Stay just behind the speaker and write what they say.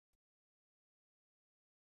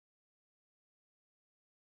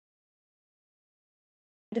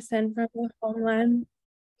descend from the homeland.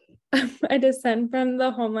 I descend from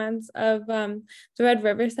the homelands of the Red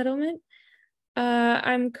River settlement.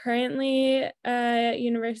 I'm currently a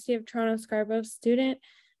University of Toronto Scarborough student,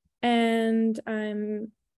 and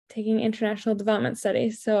I'm taking international development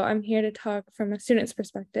studies. So I'm here to talk from a student's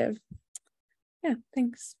perspective. Yeah,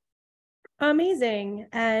 thanks. Amazing.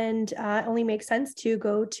 And it only makes sense to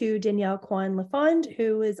go to Danielle Kwan-Lafond,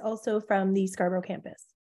 who is also from the Scarborough campus.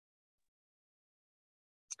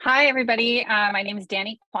 Hi, everybody. My name is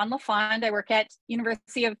Dani Kwan-Lafond. I work at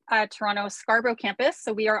University of Toronto Scarborough campus.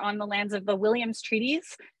 So we are on the lands of the Williams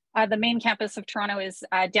Treaties. The main campus of Toronto is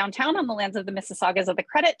downtown on the lands of the Mississaugas of the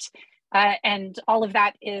Credit. And all of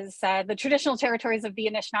that is the traditional territories of the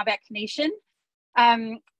Anishinaabeg Nation.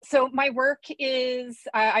 So my work is,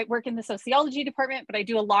 I work in the sociology department, but I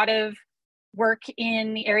do a lot of work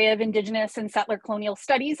in the area of Indigenous and settler colonial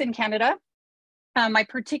studies in Canada. My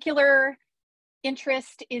particular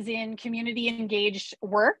interest is in community engaged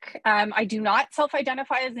work. I do not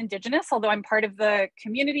self-identify as Indigenous, although I'm part of the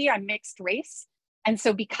community. I'm mixed race. And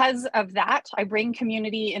so because of that, I bring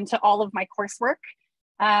community into all of my coursework.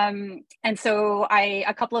 And so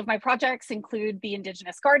a couple of my projects include the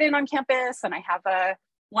Indigenous garden on campus, and I have a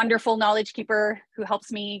wonderful knowledge keeper who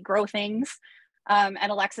helps me grow things. And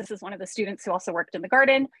Alexis is one of the students who also worked in the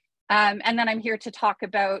garden. And then I'm here to talk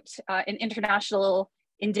about an international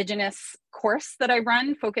Indigenous course that I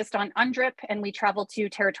run focused on UNDRIP, and we travel to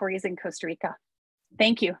territories in Costa Rica.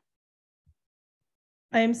 Thank you.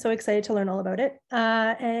 I am so excited to learn all about it.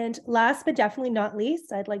 And last but definitely not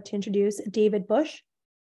least, I'd like to introduce David Busch.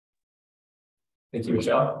 Thank you,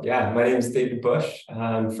 Michelle. Yeah, my name is David Busch.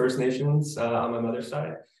 First Nations on my mother's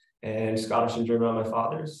side, and Scottish and German on my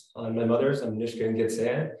father's. On my mother's, I'm Nisga'a and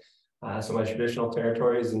Gitxsan. So my traditional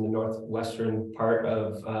territory is in the northwestern part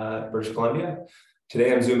of British Columbia.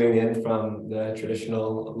 Today, I'm zooming in from the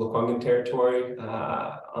traditional Lekwungen territory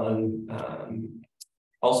on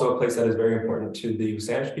also a place that is very important to the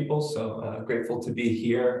Saanich people. So grateful to be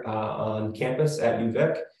here on campus at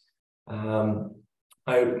UVic.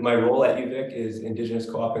 My role at UVic is Indigenous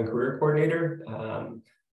Co-op and Career Coordinator.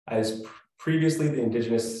 I was previously the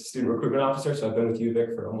Indigenous Student Recruitment Officer, so I've been with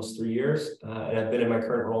UVic for almost 3 years, and I've been in my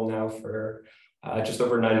current role now for just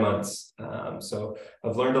over 9 months. So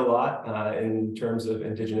I've learned a lot in terms of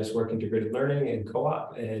Indigenous work, integrated learning, and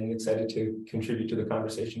co-op, and excited to contribute to the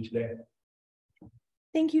conversation today.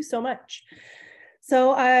 Thank you so much.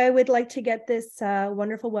 So I would like to get this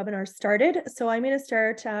wonderful webinar started. So I'm going to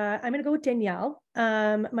start, I'm going to go with Danielle.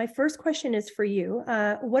 My first question is for you.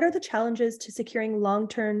 What are the challenges to securing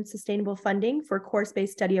long-term sustainable funding for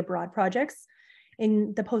course-based study abroad projects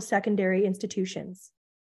in the post-secondary institutions?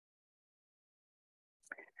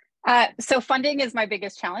 So funding is my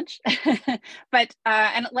biggest challenge, but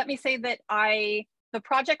and let me say that the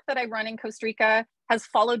project that I run in Costa Rica has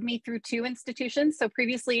followed me through 2 institutions. So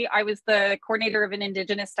previously I was the coordinator of an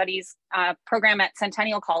Indigenous Studies program at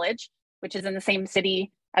Centennial College, which is in the same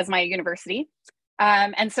city as my university.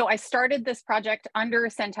 And so I started this project under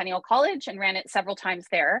Centennial College and ran it several times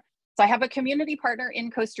there. So I have a community partner in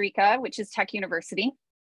Costa Rica, which is Tech University.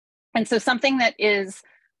 And so something that is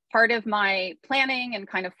part of my planning and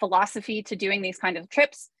kind of philosophy to doing these kind of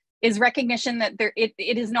trips is recognition that it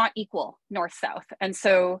is not equal north-south. And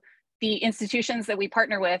so the institutions that we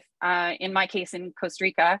partner with, in my case in Costa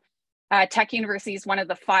Rica, Tech University is one of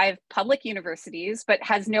the 5 public universities, but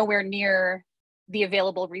has nowhere near the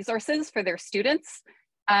available resources for their students.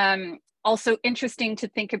 Also interesting to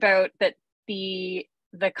think about that the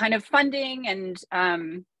kind of funding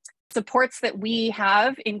and supports that we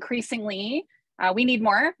have increasingly, we need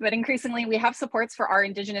more, but increasingly we have supports for our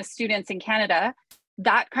Indigenous students in Canada.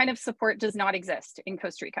 That kind of support does not exist in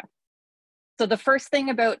Costa Rica. So the first thing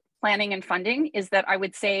about planning and funding is that I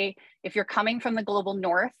would say, if you're coming from the global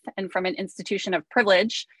north and from an institution of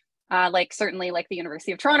privilege, certainly like the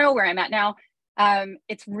University of Toronto, where I'm at now,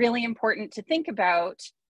 it's really important to think about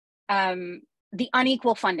the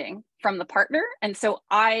unequal funding from the partner. And so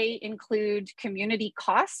I include community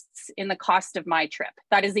costs in the cost of my trip.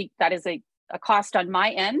 That is a cost on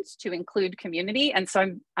my end to include community. And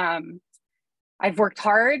so I've worked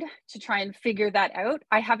hard to try and figure that out.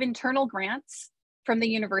 I have internal grants from the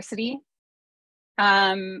university.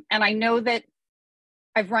 And I know that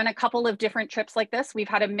I've run a couple of different trips like this. We've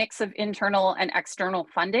had a mix of internal and external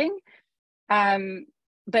funding.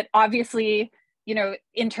 But obviously, you know,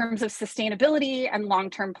 in terms of sustainability and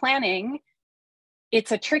long-term planning,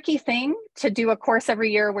 it's a tricky thing to do a course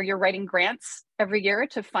every year where you're writing grants every year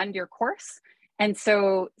to fund your course. And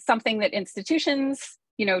so something that institutions,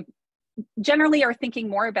 you know, generally are thinking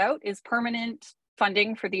more about is permanent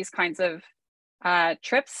funding for these kinds of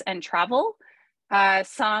trips and travel.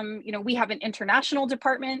 Some, we have an international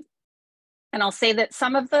department, and I'll say that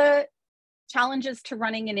some of the challenges to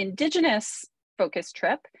running an Indigenous focused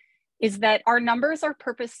trip is that our numbers are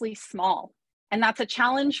purposely small. And that's a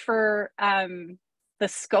challenge for the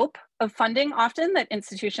scope of funding often that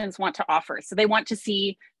institutions want to offer. So they want to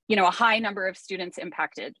see, a high number of students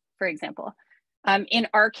impacted, for example. In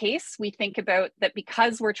our case, we think about that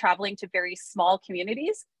because we're traveling to very small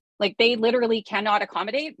communities, like they literally cannot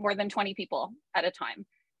accommodate more than 20 people at a time.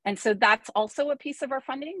 And so that's also a piece of our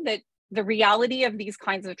funding, that the reality of these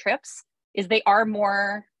kinds of trips is they are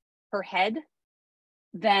more per head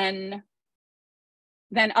than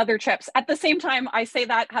other trips. At the same time, I say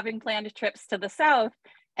that having planned trips to the south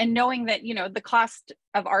and knowing that, the cost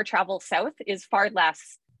of our travel south is far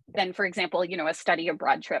less than, for example, a study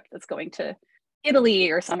abroad trip that's going to Italy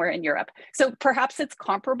or somewhere in Europe. So perhaps it's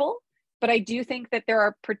comparable, but I do think that there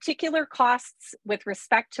are particular costs with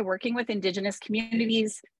respect to working with Indigenous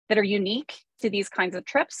communities that are unique to these kinds of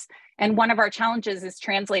trips. And one of our challenges is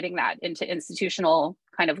translating that into institutional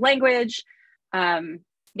kind of language. And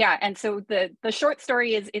so the short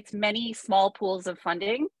story is it's many small pools of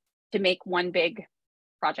funding to make one big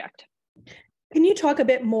project. Can you talk a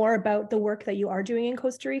bit more about the work that you are doing in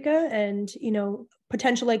Costa Rica and,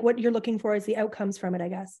 potential, like what you're looking for as the outcomes from it, I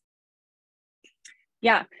guess?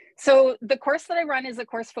 Yeah, so the course that I run is a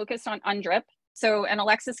course focused on UNDRIP. So, and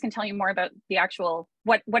Alexis can tell you more about the actual,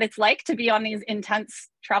 what it's like to be on these intense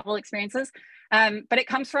travel experiences. But it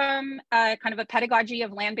comes from kind of a pedagogy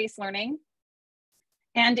of land-based learning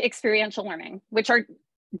and experiential learning, which are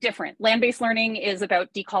different. Land-based learning is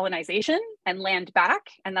about decolonization and land back,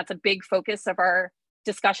 and that's a big focus of our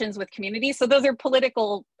discussions with communities. So those are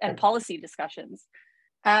political and policy discussions,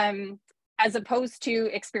 as opposed to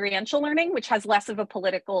experiential learning, which has less of a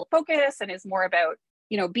political focus and is more about,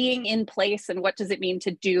 being in place and what does it mean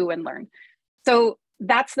to do and learn. So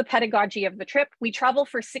that's the pedagogy of the trip. We travel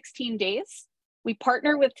for 16 days. We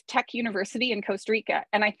partner with Tech University in Costa Rica.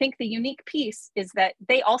 And I think the unique piece is that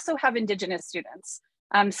they also have Indigenous students.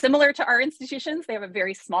 Similar to our institutions, they have a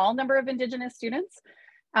very small number of Indigenous students.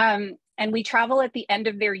 And we travel at the end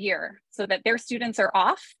of their year so that their students are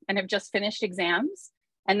off and have just finished exams.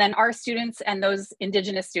 And then our students and those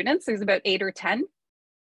Indigenous students, there's about 8 or 10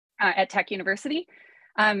 at Tech University.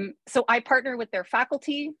 So I partner with their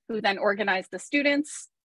faculty who then organize the students,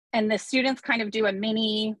 and the students kind of do a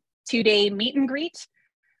mini 2-day meet and greet.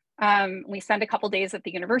 We spend a couple days at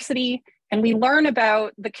the university and we learn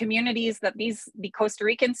about the communities that the Costa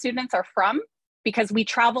Rican students are from, because we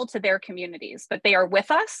travel to their communities, but they are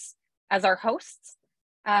with us as our hosts.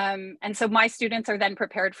 And so my students are then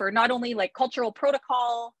prepared for not only like cultural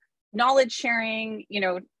protocol, knowledge sharing,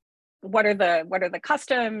 what are the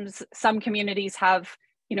customs. Some communities have,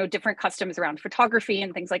 different customs around photography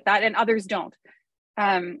and things like that, and others don't.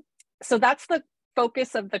 So that's the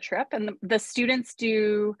focus of the trip. And the students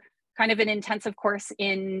do kind of an intensive course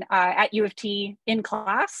at U of T in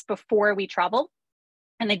class before we travel.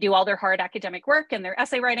 And they do all their hard academic work and their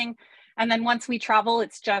essay writing. And then once we travel,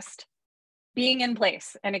 it's just being in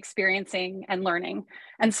place and experiencing and learning.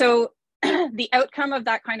 And so the outcome of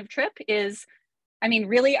that kind of trip is,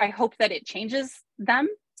 really, I hope that it changes them.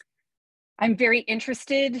 I'm very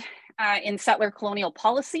interested in settler colonial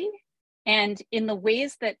policy and in the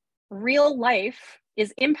ways that real life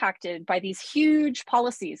is impacted by these huge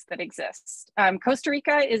policies that exist. Costa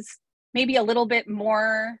Rica is maybe a little bit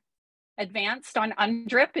more advanced on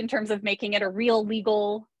UNDRIP in terms of making it a real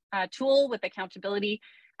legal tool with accountability.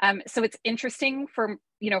 So it's interesting for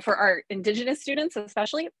our Indigenous students,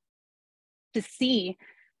 especially, to see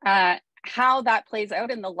how that plays out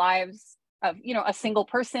in the lives of, a single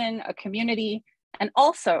person, a community. And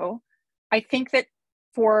also, I think that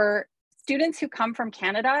for students who come from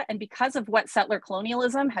Canada, and because of what settler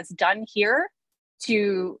colonialism has done here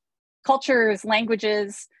to cultures,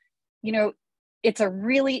 languages, it's a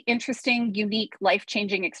really interesting, unique,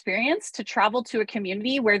 life-changing experience to travel to a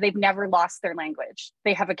community where they've never lost their language.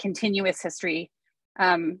 They have a continuous history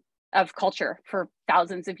of culture for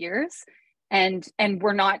thousands of years, and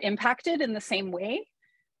we're not impacted in the same way.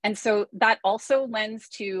 And so that also lends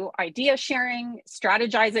to idea sharing,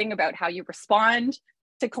 strategizing about how you respond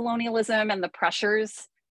to colonialism and the pressures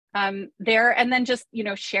there, and then just,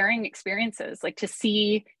 sharing experiences, like to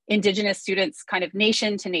see Indigenous students kind of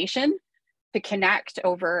nation to nation, to connect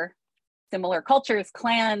over similar cultures,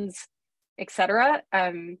 clans, etc.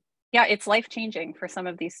 It's life-changing for some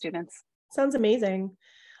of these students. Sounds amazing.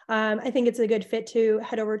 I think it's a good fit to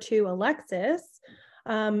head over to Alexis.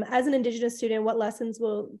 As an Indigenous student, what lessons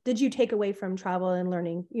did you take away from travel and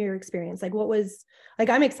learning your experience? Like, what was, like,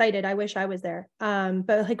 I'm excited. I wish I was there. But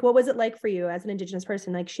like, what was it like for you as an Indigenous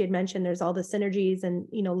person? Like she had mentioned, there's all the synergies and,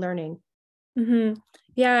 learning. Mm-hmm.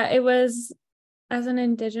 Yeah, it was, as an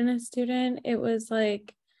Indigenous student, it was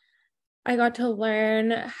like, I got to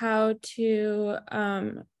learn how to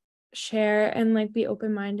share and like be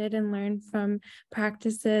open-minded and learn from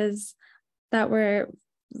practices that were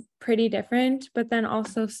pretty different, but then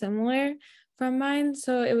also similar from mine.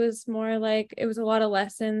 So it was more like, it was a lot of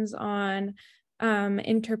lessons on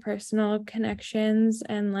interpersonal connections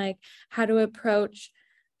and like how to approach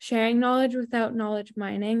sharing knowledge without knowledge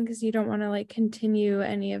mining, because you don't want to like continue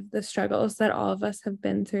any of the struggles that all of us have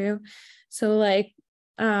been through. So like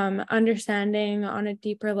understanding on a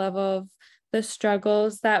deeper level of the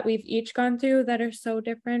struggles that we've each gone through that are so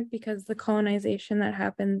different, because the colonization that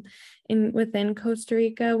happened within Costa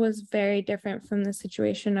Rica was very different from the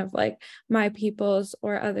situation of like my peoples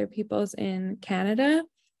or other peoples in Canada.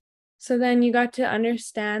 So then you got to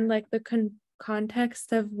understand like the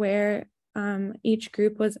context of where each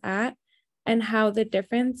group was at and how the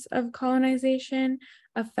difference of colonization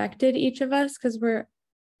affected each of us, because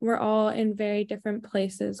we're all in very different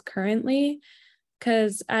places currently.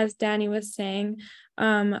 Because as Danny was saying,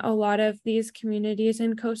 a lot of these communities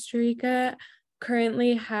in Costa Rica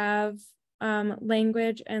currently have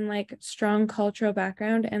language and like strong cultural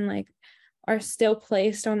background and like are still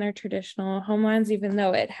placed on their traditional homelands, even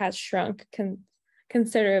though it has shrunk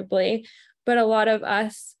considerably. But a lot of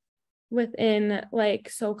us within like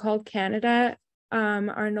so-called Canada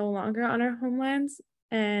are no longer on our homelands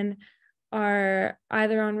and are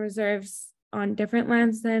either on reserves on different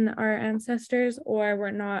lands than our ancestors, or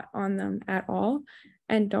we're not on them at all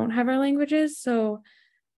and don't have our languages. So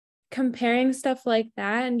comparing stuff like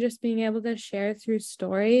that and just being able to share through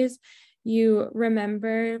stories, you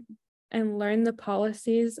remember and learn the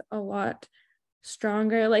policies a lot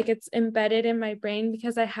stronger. Like it's embedded in my brain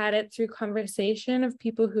because I had it through conversation of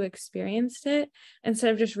people who experienced it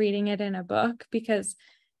instead of just reading it in a book, because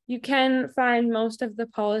you can find most of the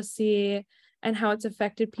policy and how it's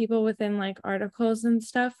affected people within like articles and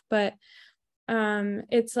stuff, but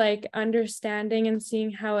it's like understanding and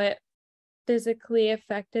seeing how it physically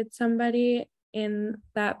affected somebody in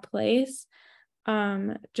that place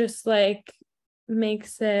just like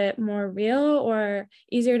makes it more real or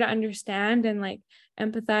easier to understand and like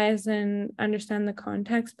empathize and understand the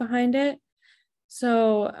context behind it.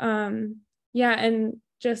 So yeah, and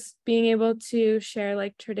just being able to share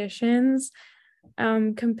like traditions,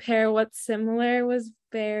 compare what's similar was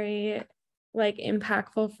very like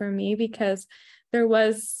impactful for me, because there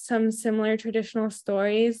was some similar traditional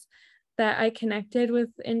stories that I connected with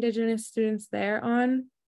Indigenous students there on.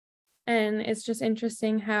 And it's just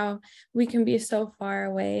interesting how we can be so far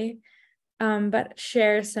away, but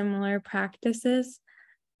share similar practices.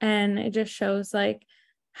 And it just shows like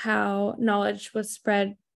how knowledge was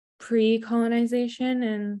spread pre-colonization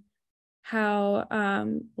and how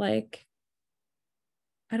like,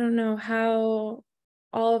 I don't know, how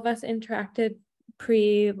all of us interacted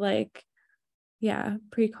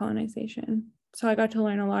pre-colonization. So I got to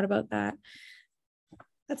learn a lot about that.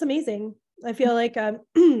 That's amazing. I feel like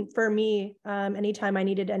for me, anytime I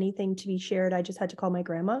needed anything to be shared, I just had to call my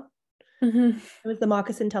grandma. Mm-hmm. It was the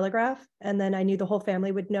moccasin telegraph. And then I knew the whole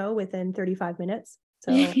family would know within 35 minutes.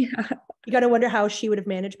 So yeah. You got to wonder how she would have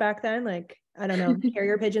managed back then. Like, I don't know,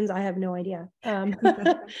 carrier pigeons. I have no idea.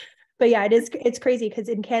 But yeah, it's crazy because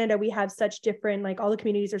in Canada, we have such different, like all the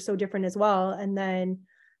communities are so different as well. And then,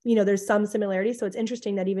 there's some similarities. So it's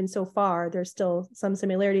interesting that even so far, there's still some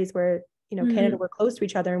similarities where, mm-hmm. Canada, we're close to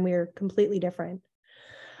each other and we're completely different.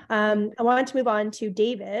 I wanted to move on to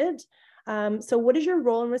David. So what is your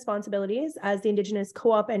role and responsibilities as the Indigenous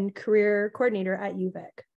Co-op and Career Coordinator at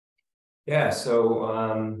UVic? Yeah,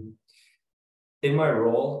 so in my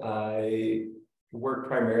role, I work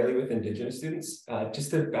primarily with Indigenous students.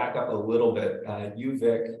 Just to back up a little bit,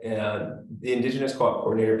 UVic and the Indigenous Co-op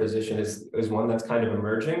Coordinator position is one that's kind of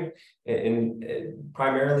emerging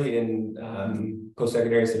primarily in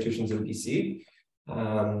post-secondary institutions in BC.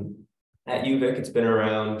 At UVic, it's been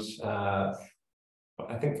around, I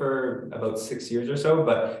think for about 6 years or so,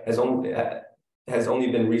 but has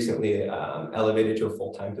only been recently elevated to a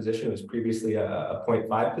full-time position. It was previously a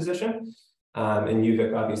 0.5 position. And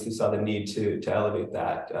UVic obviously saw the need to elevate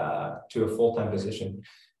that to a full-time position.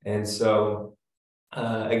 And so,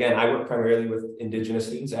 again, I work primarily with Indigenous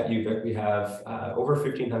students at UVic. We have over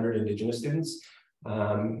 1,500 Indigenous students,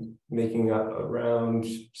 making up around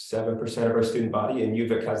 7% of our student body. And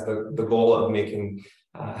UVic has the goal of making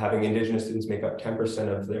having Indigenous students make up 10%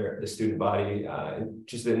 of the student body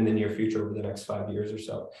just in the near future over the next 5 years or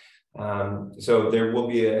so. So there will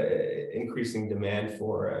be an increasing demand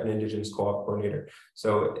for an Indigenous co-op coordinator.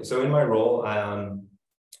 So in my role,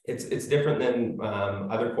 it's different than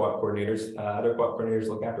other co-op coordinators. Other co-op coordinators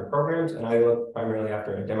look after programs, and I look primarily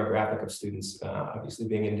after a demographic of students, obviously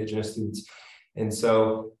being Indigenous students. And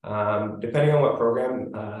so depending on what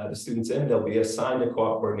program the student's in, they'll be assigned a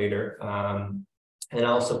co-op coordinator. And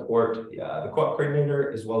I'll support the co-op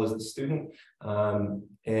coordinator as well as the student.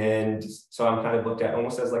 And so I'm kind of looked at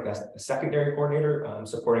almost as like a secondary coordinator,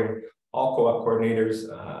 supporting all co-op coordinators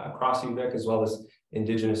across UVic as well as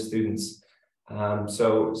Indigenous students.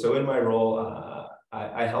 So in my role,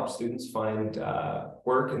 I help students find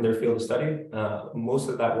work in their field of study. Most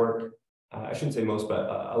of that work, I shouldn't say most, but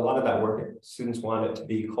a lot of that work, students want it to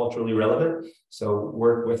be culturally relevant. So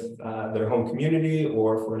work with their home community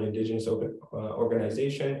or for an Indigenous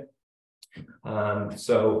organization.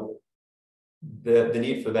 So the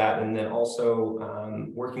need for that, and then also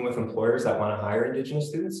working with employers that want to hire Indigenous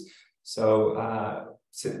students. So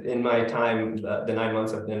in my time, the 9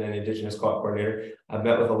 months I've been an Indigenous co-op coordinator, I've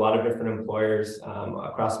met with a lot of different employers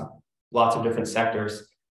across lots of different sectors.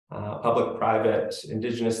 Public, private,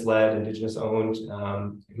 Indigenous-led, Indigenous-owned,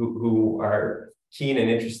 who are keen and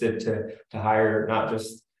interested to hire not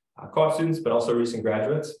just co-op students, but also recent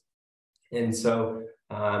graduates. And so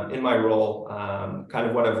in my role, kind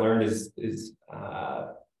of what I've learned is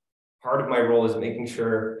part of my role is making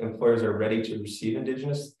sure employers are ready to receive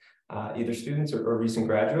Indigenous, either students or recent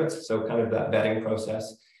graduates. So kind of that vetting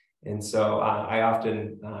process. And so I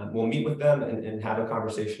often will meet with them and have a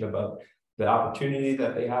conversation about the opportunity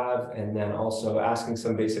that they have, and then also asking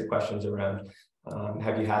some basic questions around,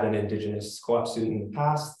 have you had an Indigenous co-op student in the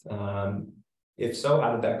past? If so,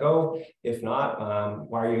 how did that go? If not,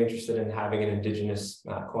 why are you interested in having an Indigenous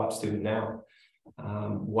co-op student now?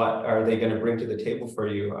 What are they going to bring to the table for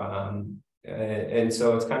you? And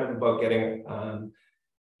so it's kind of about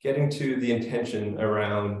getting to the intention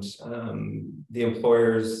around the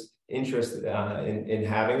employer's interest in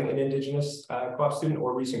having an Indigenous co-op student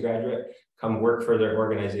or recent graduate come work for their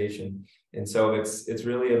organization. And so it's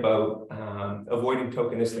really about avoiding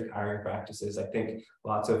tokenistic hiring practices. I think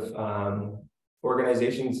lots of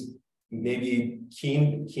organizations may be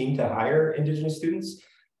keen to hire Indigenous students,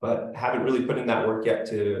 but haven't really put in that work yet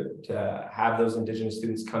to have those Indigenous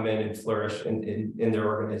students come in and flourish in their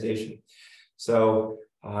organization. So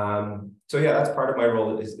yeah, that's part of my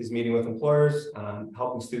role is meeting with employers,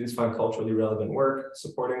 helping students find culturally relevant work,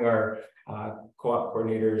 supporting our co-op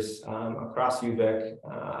coordinators across UVic,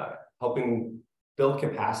 helping build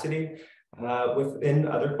capacity within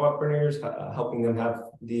other co-op coordinators, helping them have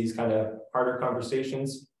these kind of harder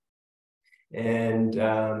conversations. And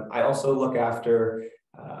I also look after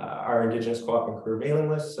our Indigenous co-op and career mailing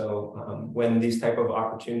list. So when these type of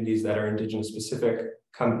opportunities that are Indigenous specific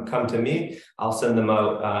come to me, I'll send them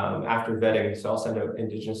out after vetting. So I'll send out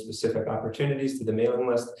Indigenous specific opportunities to the mailing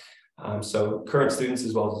list. So current students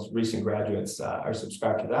as well as recent graduates are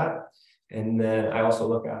subscribed to that. And then I also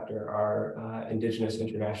look after our Indigenous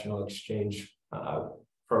International Exchange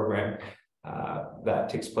program that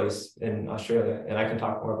takes place in Australia. And I can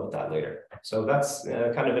talk more about that later. So that's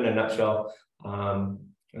kind of in a nutshell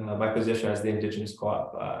my position as the Indigenous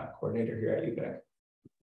co-op coordinator here at UVic.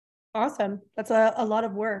 Awesome. That's a lot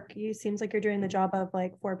of work. You seems like you're doing the job of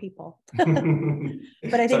like 4 people. But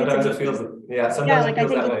I think sometimes it feels, yeah, sometimes it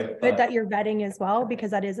feels that way. It's good that you're vetting as well,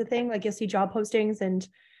 because that is a thing. Like you'll see job postings and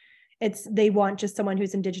they want just someone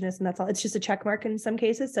who's Indigenous, and that's all. It's just a check mark in some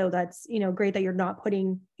cases. So that's, great that you're not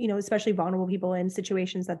putting, especially vulnerable people in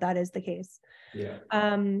situations that is the case. Yeah.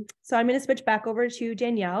 So I'm going to switch back over to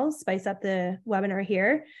Danielle, spice up the webinar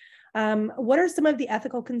here. What are some of the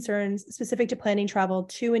ethical concerns specific to planning travel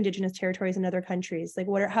to Indigenous territories and other countries? Like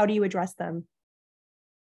how do you address them?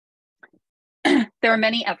 There are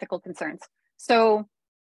many ethical concerns. So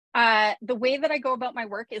the way that I go about my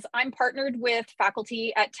work is I'm partnered with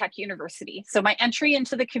faculty at Tech University. So my entry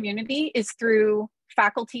into the community is through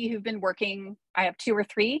faculty who've been working. I have 2 or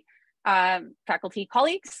 3 faculty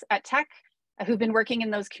colleagues at Tech who've been working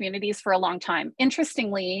in those communities for a long time.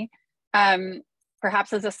 Interestingly,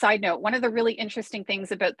 perhaps as a side note, one of the really interesting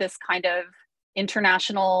things about this kind of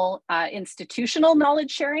international institutional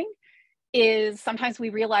knowledge sharing is sometimes we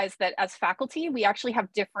realize that as faculty, we actually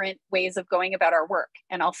have different ways of going about our work.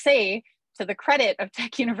 And I'll say, to the credit of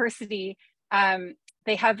Tech University,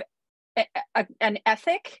 they have an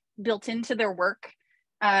ethic built into their work,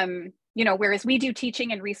 whereas we do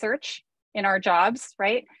teaching and research in our jobs,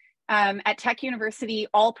 right? At Tech University,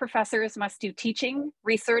 all professors must do teaching,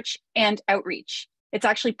 research, and outreach. It's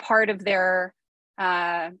actually part of their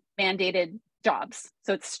mandated jobs.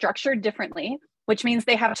 So it's structured differently, which means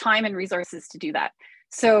they have time and resources to do that.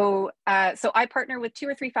 So, so I partner with 2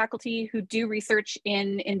 or 3 faculty who do research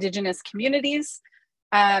in Indigenous communities,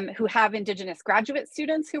 who have Indigenous graduate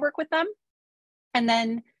students who work with them. And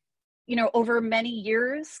then, you know, over many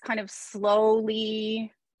years, kind of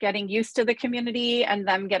slowly getting used to the community and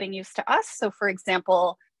them getting used to us. So for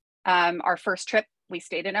example, our first trip, we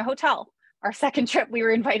stayed in a hotel. Our second trip, we were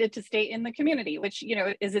invited to stay in the community, which, you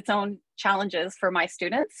know, is its own challenges for my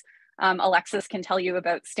students. Alexis can tell you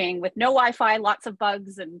about staying with no Wi-Fi, lots of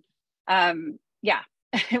bugs, and yeah,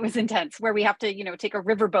 it was intense, where we have to, you know, take a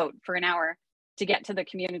riverboat for an hour to get to the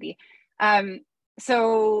community.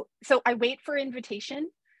 So I wait for invitation.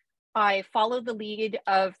 I follow the lead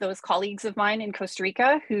of those colleagues of mine in Costa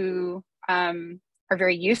Rica who are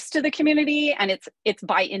very used to the community, and it's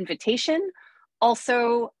by invitation.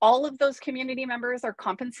 Also, all of those community members are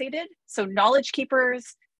compensated. So knowledge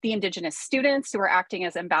keepers, the Indigenous students who are acting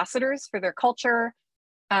as ambassadors for their culture,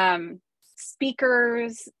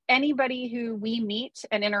 speakers, anybody who we meet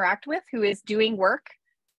and interact with who is doing work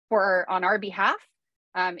on our behalf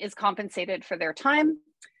is compensated for their time.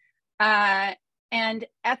 And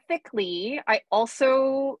ethically, I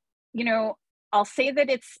also, you know, I'll say that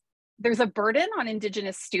there's a burden on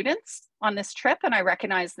Indigenous students on this trip. And I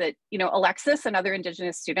recognize that, you know, Alexis and other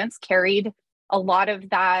Indigenous students carried a lot of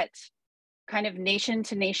that kind of nation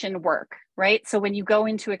to nation work, right? So when you go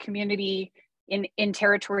into a community in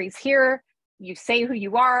territories here, you say who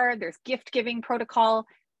you are, there's gift giving protocol.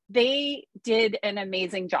 They did an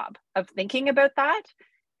amazing job of thinking about that.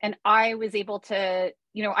 And I was able to,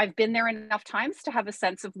 you know, I've been there enough times to have a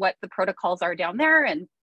sense of what the protocols are down there, and,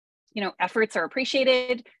 you know, efforts are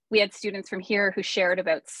appreciated. We had students from here who shared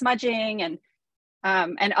about smudging and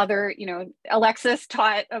other, you know, Alexis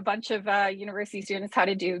taught a bunch of university students how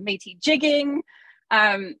to do Métis jigging.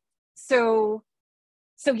 So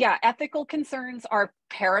yeah, ethical concerns are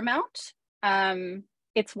paramount.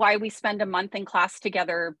 It's why we spend a month in class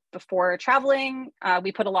together before traveling.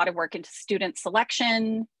 We put a lot of work into student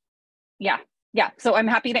selection. Yeah. So I'm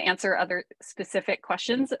happy to answer other specific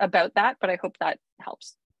questions about that, but I hope that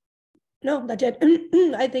helps. No, that did.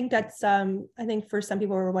 I think that's, I think for some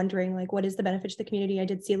people who were wondering, like, what is the benefit to the community? I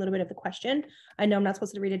did see a little bit of the question. I know I'm not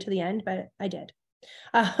supposed to read it to the end, but I did.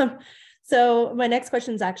 So my next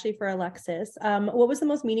question is actually for Alexis. What was the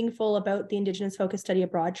most meaningful about the Indigenous Focused Study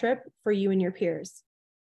Abroad trip for you and your peers?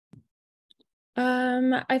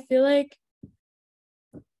 I feel like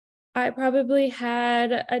I probably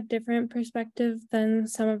had a different perspective than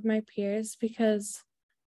some of my peers because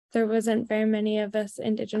there wasn't very many of us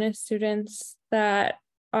Indigenous students that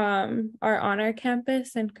are on our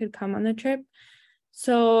campus and could come on the trip.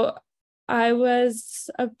 So I was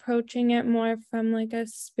approaching it more from like a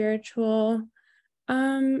spiritual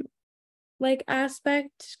like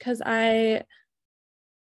aspect, because I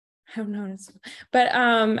have noticed,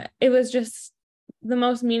 but it was just the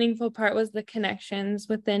most meaningful part was the connections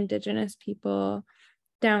with the Indigenous people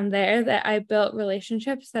down there, that I built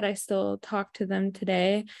relationships that I still talk to them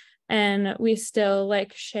today, and we still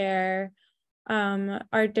like share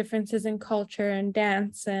our differences in culture and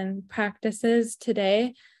dance and practices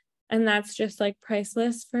today, and that's just like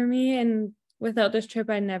priceless for me. And without this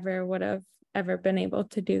trip I never would have ever been able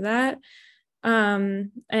to do that,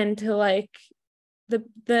 and to like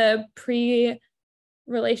the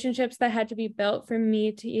relationships that had to be built for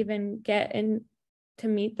me to even get in to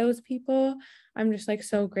meet those people, I'm just like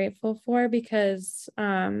so grateful for, because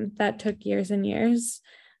that took years and years.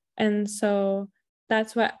 And so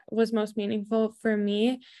that's what was most meaningful for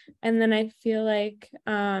me. And then I feel like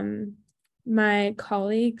my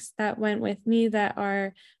colleagues that went with me that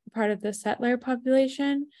are part of the settler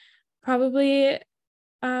population probably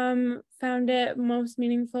found it most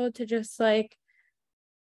meaningful to just like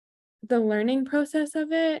the learning process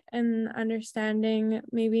of it and understanding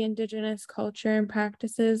maybe Indigenous culture and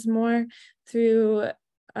practices more through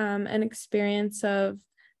an experience of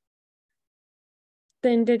the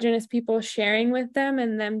Indigenous people sharing with them,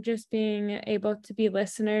 and them just being able to be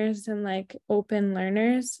listeners and like open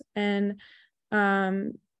learners, and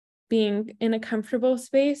being in a comfortable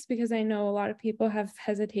space, because I know a lot of people have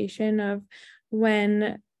hesitation of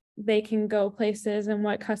when they can go places and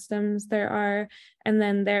what customs there are, and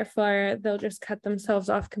then therefore they'll just cut themselves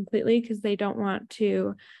off completely because they don't want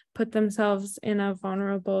to put themselves in a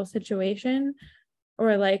vulnerable situation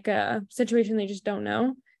or like a situation they just don't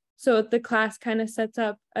know. So the class kind of sets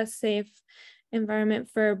up a safe environment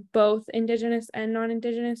for both Indigenous and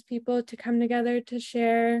non-Indigenous people to come together to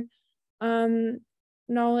share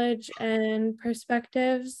knowledge and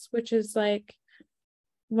perspectives, which is like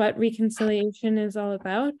what reconciliation is all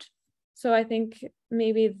about. So I think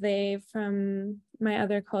maybe they, from my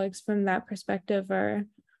other colleagues from that perspective, are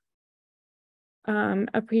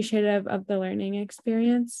appreciative of the learning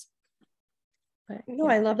experience. But, no,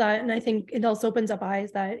 I love that. And I think it also opens up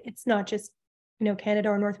eyes that it's not just, you know, Canada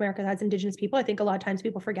or North America that has Indigenous people. I think a lot of times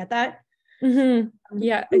people forget that.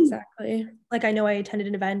 Yeah, exactly. Like I know I attended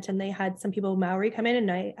an event and they had some people Maori come in,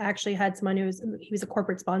 and I actually had someone he was a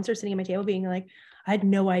corporate sponsor sitting at my table being like, I had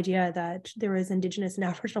no idea that there was Indigenous and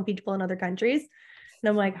Aboriginal people in other countries. And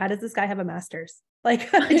I'm like, how does this guy have a master's? Like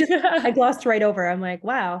I glossed right over. I'm like,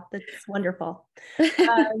 wow, that's wonderful.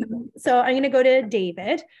 So I'm going to go to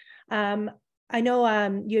David. I know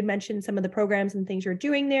you had mentioned some of the programs and things you're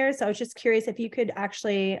doing there. So I was just curious if you could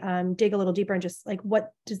actually dig a little deeper and just like,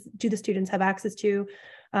 what do the students have access to?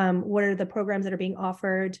 What are the programs that are being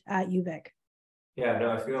offered at UVic? Yeah,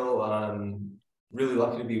 no, I feel really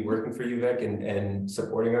lucky to be working for UVic and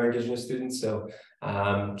supporting our Indigenous students. So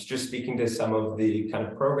just speaking to some of the kind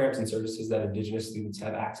of programs and services that Indigenous students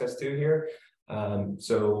have access to here.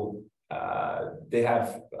 They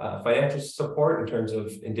have financial support in terms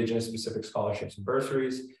of Indigenous specific scholarships and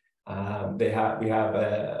bursaries. We have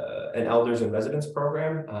an elders and residence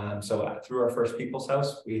program. So through our First People's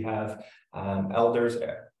House, we have elders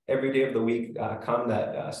every day of the week come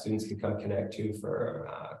that students can come connect to for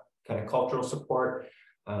kind of cultural support.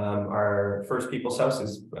 Our First People's House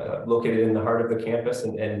is located in the heart of the campus,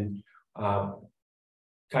 and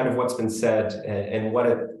kind of what's been said and what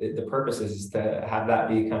the purpose is to have that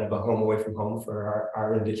be kind of a home away from home for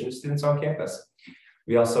our Indigenous students on campus.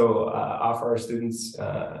 We also offer our students,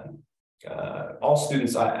 all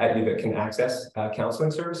students at UVic can access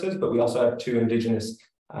counseling services, but we also have 2 Indigenous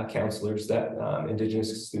counselors that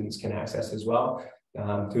Indigenous students can access as well,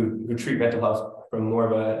 who treat mental health from more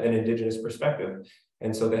of an Indigenous perspective.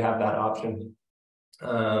 And so they have that option.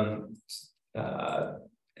 And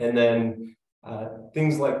then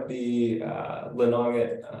things like the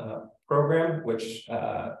Lenongit program, which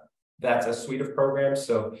that's a suite of programs.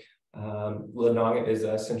 So Lenongit is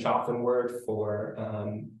a Sinchafan word for,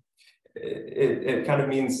 it kind of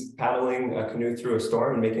means paddling a canoe through a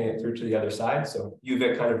storm and making it through to the other side. So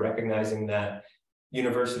UVic kind of recognizing that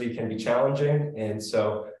university can be challenging. And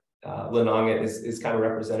so Lenongit is kind of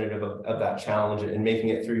representative of that challenge and making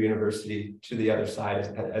it through university to the other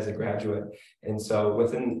side as a graduate. And so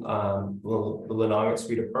within the Lenongit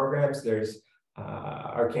suite of programs, there's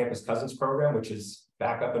our Campus Cousins program, which is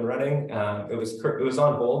back up and running. It was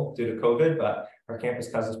on hold due to COVID, but our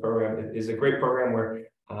Campus Cousins program is a great program where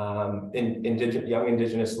young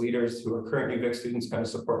Indigenous leaders who are current UVic students kind of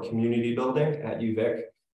support community building at UVic.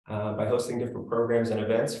 By hosting different programs and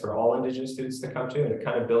events for all Indigenous students to come to, and it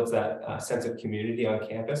kind of builds that sense of community on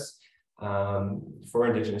campus for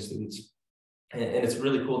Indigenous students. And it's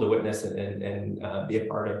really cool to witness and be a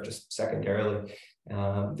part of just secondarily.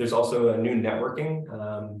 There's also a new networking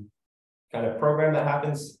kind of program that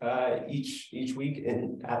happens each week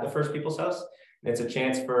at the First People's House. And it's a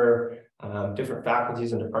chance for different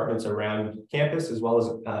faculties and departments around campus, as well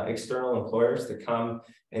as external employers, to come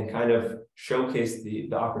and kind of showcase the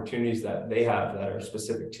opportunities that they have that are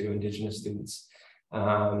specific to Indigenous students.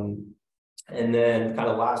 And then kind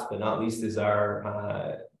of last but not least is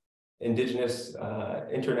our Indigenous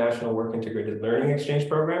International Work Integrated Learning Exchange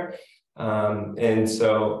Program. And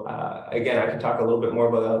so again, I can talk a little bit more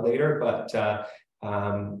about that later, but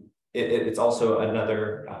it's also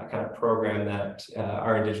another kind of program that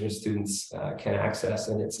our Indigenous students can access.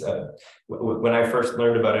 And it's when I first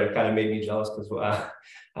learned about it, it kind of made me jealous because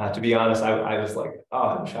to be honest, I was like, oh,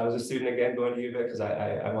 I wish I was a student again going to UVic, because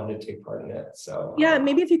I wanted to take part in it. So yeah,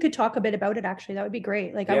 maybe if you could talk a bit about it, actually, that would be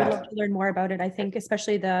great. Like, I would love to learn more about it. I think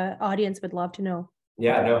especially the audience would love to know.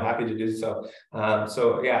 Yeah, no, happy to do so.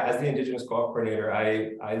 So yeah, as the Indigenous co-op coordinator,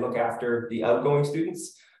 I look after the outgoing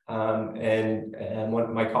students. And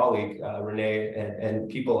my colleague, Renee, and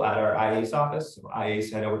people at our IACE office. So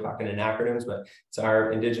IACE, I know we're talking in acronyms, but it's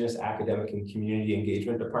our Indigenous Academic and Community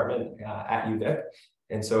Engagement Department at UVic.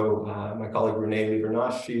 And so my colleague, Renee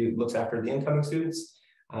Liebernosh, she looks after the incoming students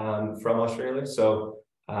from Australia. So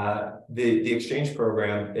the exchange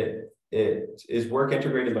program, it is work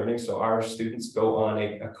integrated learning. So our students go on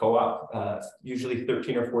a co-op, usually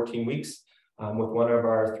 13 or 14 weeks. With one of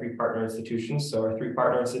our 3 partner institutions. So our 3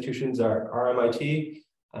 partner institutions are RMIT,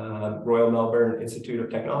 Royal Melbourne Institute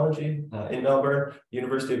of Technology in Melbourne,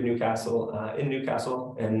 University of Newcastle in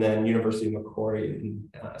Newcastle, and then University of Macquarie in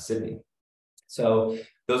Sydney. So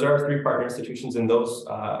those are our 3 partner institutions, and those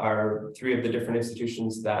are 3 of the different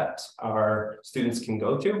institutions that our students can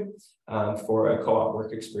go to for a co-op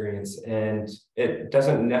work experience. And it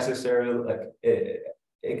doesn't necessarily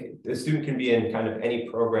the student can be in kind of any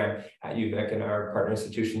program at UVic, and our partner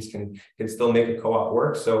institutions can still make a co-op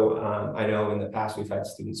work. So I know in the past we've had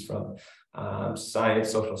students from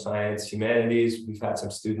science, social science, humanities. We've had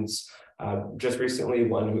some students just recently,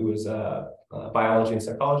 one who was a biology and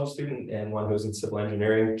psychology student, and one who was in civil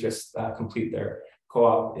engineering, just complete their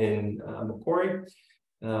co-op in Macquarie.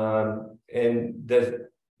 And the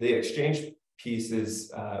exchange piece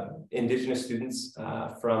is Indigenous students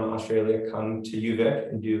from Australia come to UVic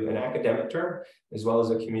and do an academic term as well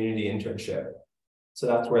as a community internship. So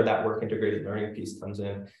that's where that work integrated learning piece comes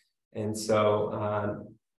in. And so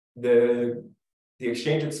the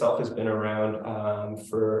exchange itself has been around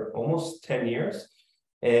for almost 10 years.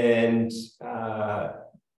 And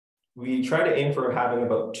we try to aim for having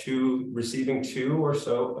about receiving two or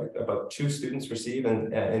so, like about 2 students receive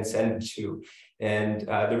and send 2. And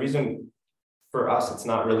the reason for us, it's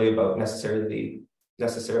not really about necessarily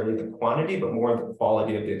the quantity, but more the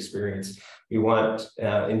quality of the experience. We want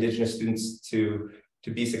Indigenous students to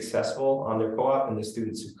be successful on their co-op, and the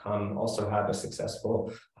students who come also have a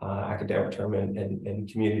successful academic term and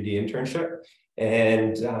community internship.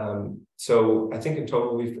 And so I think in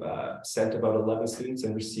total we've sent about 11 students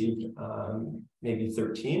and received maybe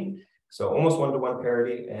 13. So almost 1-to-1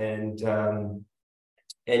 parity. And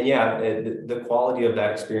yeah, the quality of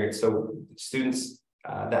that experience. So students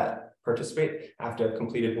that participate have to have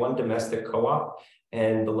completed 1 domestic co-op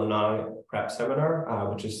and the Lanai Prep Seminar,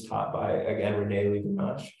 which is taught by, again, Renee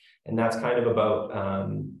Levernache. And that's kind of about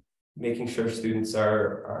making sure students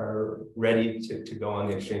are ready to go on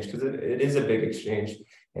the exchange, because it is a big exchange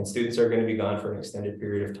and students are going to be gone for an extended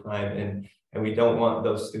period of time. And we don't want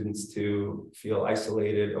those students to feel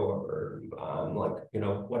isolated or like,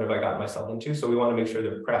 what have I got myself into? So we want to make sure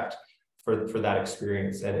they're prepped for that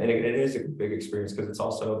experience. And it is a big experience because it's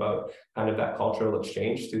also about kind of that cultural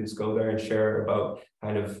exchange. Students go there and share about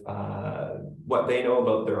kind of what they know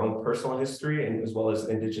about their own personal history, and as well as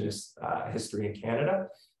Indigenous history in Canada.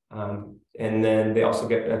 And then they also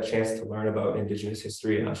get a chance to learn about Indigenous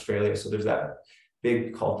history in Australia. So there's that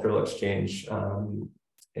big cultural exchange,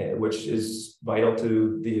 which is vital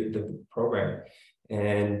to the program.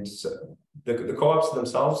 And so the co-ops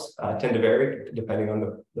themselves tend to vary depending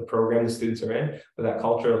on the program the students are in, but that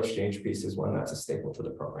cultural exchange piece is one that's a staple to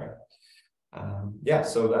the program. Yeah,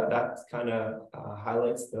 so that kind of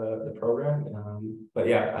highlights the program. But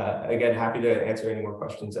yeah, again, happy to answer any more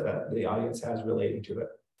questions that the audience has relating to it.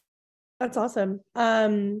 That's awesome.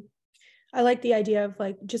 I like the idea of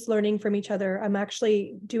like just learning from each other. I'm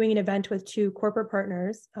actually doing an event with 2 corporate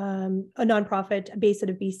partners, a nonprofit based out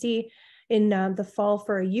of BC, in the fall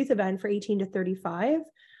for a youth event for 18 to 35.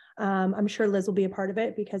 I'm sure Liz will be a part of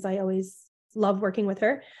it because I always love working with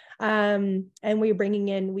her. And we're bringing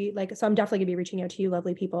in, so I'm definitely gonna be reaching out to you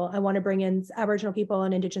lovely people. I want to bring in Aboriginal people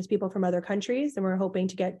and Indigenous people from other countries. And we're hoping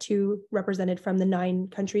to get 2 represented from the 9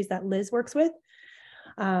 countries that Liz works with.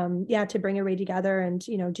 To bring everybody together and,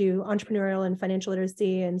 do entrepreneurial and financial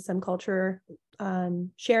literacy and some culture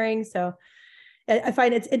sharing. So I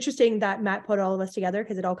find it's interesting that Matt put all of us together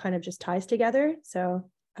because it all kind of just ties together. So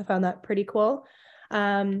I found that pretty cool. We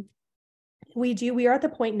are at the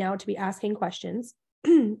point now to be asking questions.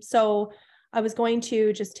 So I was going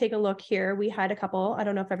to just take a look here. We had a couple, I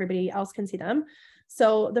don't know if everybody else can see them.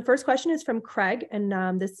 So the first question is from Craig,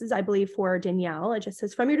 and this is, I believe, for Danielle. It just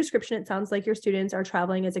says, from your description, it sounds like your students are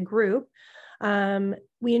traveling as a group.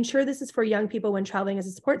 We ensure this is for young people when traveling as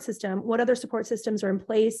a support system. What other support systems are in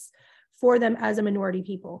place for them as a minority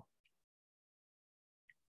people?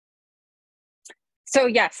 So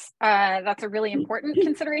yes, that's a really important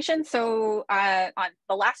consideration. So on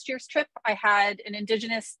the last year's trip, I had an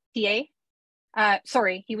Indigenous TA.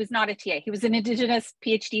 Sorry, he was not a TA. He was an Indigenous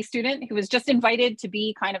PhD student who was just invited to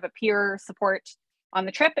be kind of a peer support on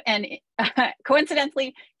the trip. And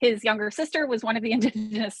coincidentally, his younger sister was one of the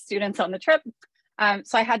Indigenous students on the trip.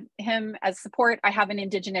 So I had him as support. I have an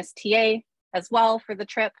Indigenous TA as well for the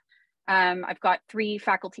trip. I've got 3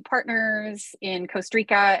 faculty partners in Costa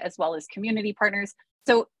Rica, as well as community partners.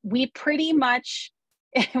 So we pretty much,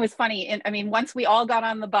 it was funny. I mean, once we all got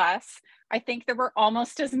on the bus, I think there were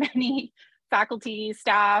almost as many faculty,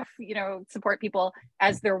 staff, support people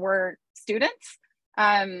as there were students.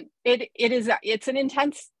 It's an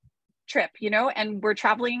intense trip, and we're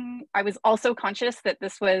traveling. I was also conscious that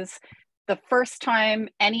this was the first time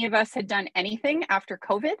any of us had done anything after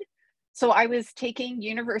COVID. So I was taking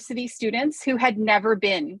university students who had never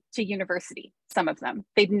been to university, some of them.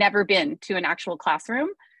 They'd never been to an actual classroom.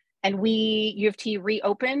 And U of T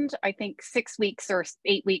reopened, I think 6 weeks or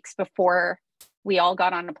 8 weeks before we all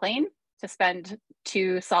got on a plane. to spend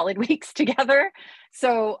 2 solid weeks together.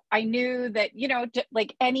 So I knew that, you know,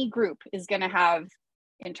 like any group is going to have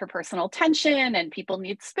interpersonal tension, and people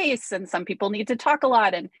need space, and some people need to talk a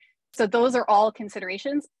lot. And so those are all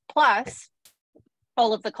considerations, plus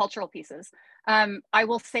all of the cultural pieces. I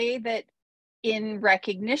will say that in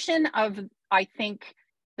recognition of, I think,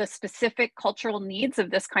 the specific cultural needs of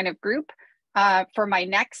this kind of group, for my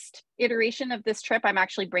next iteration of this trip, I'm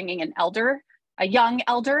actually bringing an elder, a young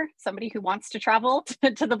elder, somebody who wants to travel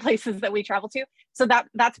to the places that we travel to. So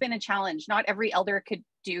that's been a challenge. Not every elder could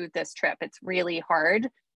do this trip. It's really hard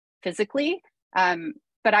physically.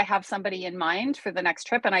 But I have somebody in mind for the next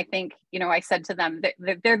trip. And I think, you know, I said to them that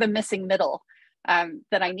they're the missing middle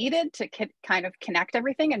that I needed to kind of connect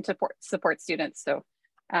everything and support students. So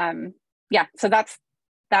yeah, so that's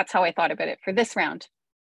how I thought about it for this round.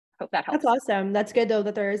 Hope that helps. That's awesome. That's good though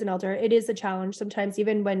that there is an elder. It is a challenge sometimes,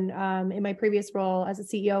 even when in my previous role as a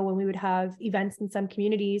CEO, when we would have events in some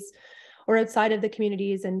communities or outside of the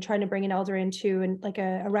communities and trying to bring an elder into and like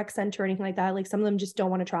a rec center or anything like that, like some of them just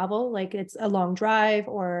don't want to travel. Like it's a long drive,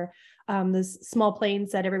 or those small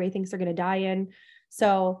planes that everybody thinks they're going to die in.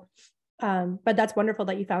 So but that's wonderful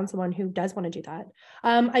that you found someone who does want to do that.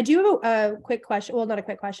 I do have a quick question. Well, not a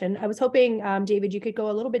quick question. I was hoping, David, you could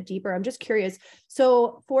go a little bit deeper. I'm just curious.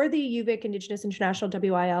 So for the UVic Indigenous International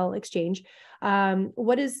WIL exchange,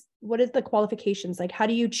 what is the qualifications? Like, how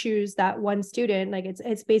do you choose that one student? Like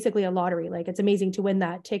it's basically a lottery. Like it's amazing to win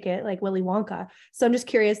that ticket, like Willy Wonka. So I'm just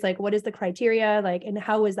curious, like, what is the criteria? Like, and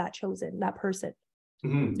how is that chosen, that person?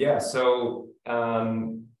 Mm-hmm. Yeah. So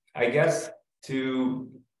I guess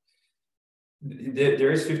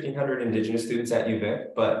there is 1,500 Indigenous students at UVic,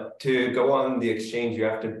 but to go on the exchange, you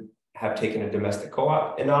have to have taken a domestic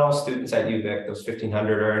co-op. And not all students at UVic, those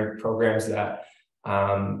 1,500, are in programs that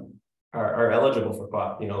are eligible for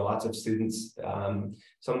co-op. You know, lots of students, some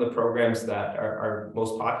of the programs that are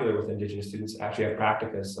most popular with Indigenous students actually have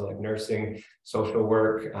practicas. So like nursing, social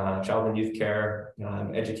work, child and youth care,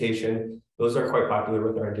 education. Those are quite popular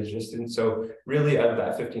with our Indigenous students. So really out of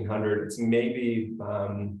that 1,500, it's maybe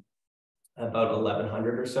about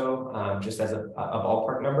 1,100 or so, just as a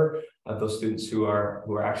ballpark number of those students who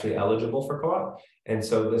are actually eligible for co-op. And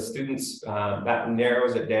so the students, that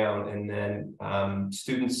narrows it down. And then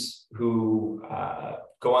students who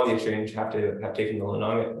go on the exchange have to have taken the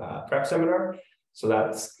Lenanget prep seminar. So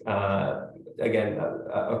that's, again,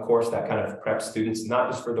 a course that kind of preps students, not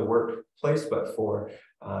just for the workplace, but for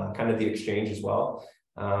kind of the exchange as well.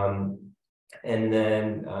 And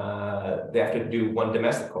then they have to do one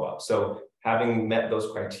domestic co-op. So having met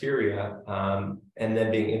those criteria and then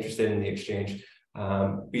being interested in the exchange,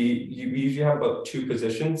 we usually have about 2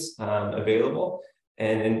 positions available.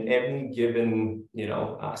 And in any given,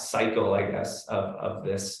 cycle, I guess, of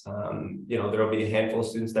this, there will be a handful of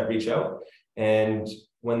students that reach out. And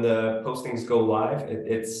when the postings go live,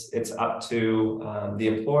 it's up to the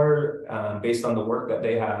employer based on the work that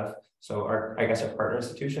they have. So our partner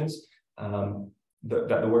institutions,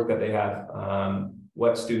 the work that they have,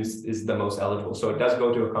 what students is the most eligible. So it does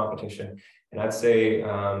go to a competition. And I'd say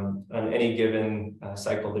on any given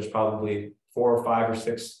cycle, there's probably 4 or 5 or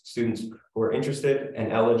 6 students who are interested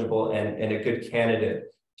and eligible and a good candidate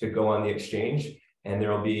to go on the exchange. And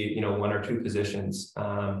there will be, 1 or 2 positions.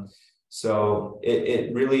 So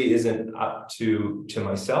it really isn't up to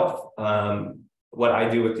myself. What I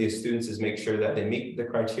do with these students is make sure that they meet the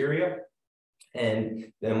criteria.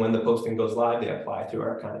 And then when the posting goes live, they apply through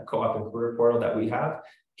our kind of co-op and career portal that we have,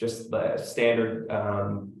 just the standard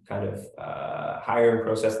hiring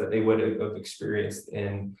process that they would have experienced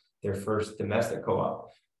in their first domestic co-op.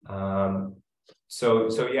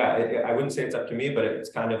 So yeah, I wouldn't say it's up to me, but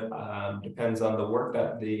it's kind of depends on the work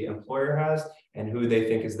that the employer has and who they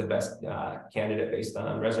think is the best candidate based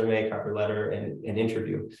on resume, cover letter, and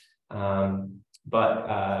interview. But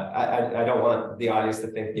I don't want the audience to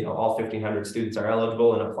think, all 1,500 students are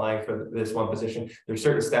eligible and applying for this one position. There's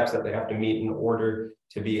certain steps that they have to meet in order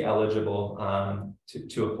to be eligible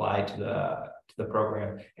to apply to the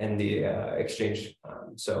program and the exchange.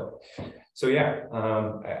 So yeah,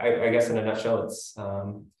 I guess in a nutshell, it's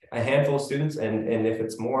a handful of students, and if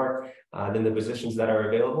it's more than the positions that are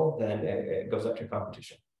available, then it goes up to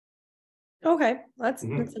competition. Okay, that's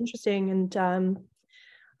interesting. And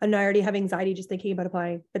and I already have anxiety just thinking about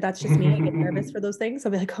applying, but that's just me. I get nervous for those things.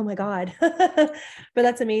 I'll be like, oh my God, but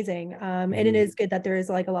that's amazing. And it is good that there is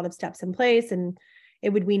like a lot of steps in place, and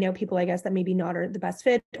we know people, I guess, that maybe not are the best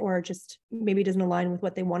fit or just maybe doesn't align with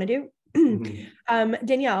what they want to do.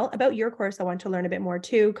 Danielle, about your course, I want to learn a bit more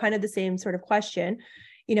too, kind of the same sort of question,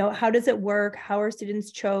 how does it work? How are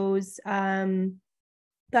students chose,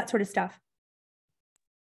 that sort of stuff?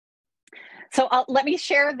 So let me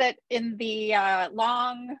share that in the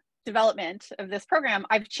long development of this program,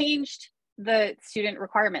 I've changed the student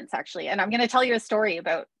requirements actually. And I'm going to tell you a story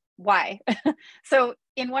about why. So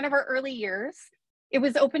in one of our early years, it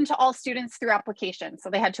was open to all students through application. So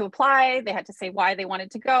they had to apply, they had to say why they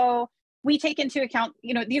wanted to go. We take into account,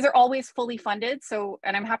 you know, these are always fully funded. So,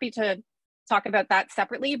 and I'm happy to talk about that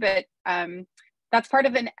separately, but that's part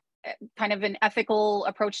of an kind of an ethical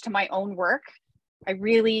approach to my own work. I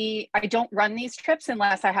don't run these trips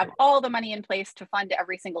unless I have all the money in place to fund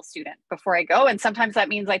every single student before I go. And sometimes that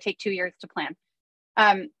means I take 2 years to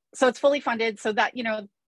plan. So it's fully funded so that, you know,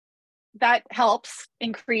 that helps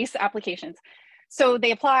increase applications. So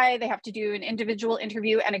they apply, they have to do an individual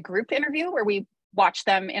interview and a group interview where we watch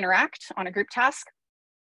them interact on a group task.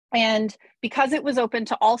 And because it was open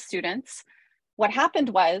to all students, what happened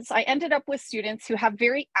was I ended up with students who have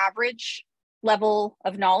very average level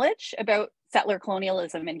of knowledge about settler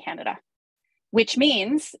colonialism in Canada, which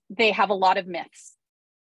means they have a lot of myths.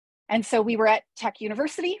 And so we were at Tech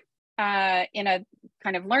University in a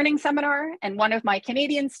kind of learning seminar, and one of my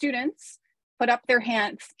Canadian students put up their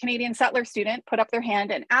hands, Canadian settler student put up their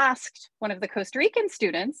hand and asked one of the Costa Rican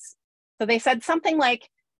students. So they said something like,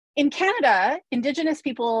 in Canada, Indigenous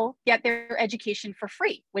people get their education for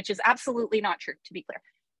free, which is absolutely not true, to be clear.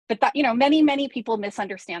 But that, you know, many people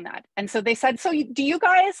misunderstand that. And so they said, so do you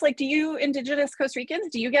guys, like, do you Indigenous Costa Ricans,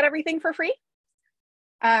 do you get everything for free?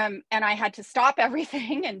 And I had to stop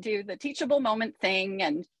everything and do the teachable moment thing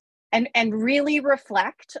and really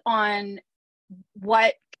reflect on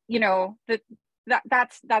what, you know,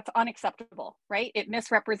 that's unacceptable, right? It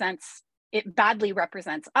badly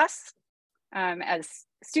represents us as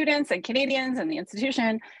students and Canadians and the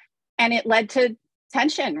institution. And it led to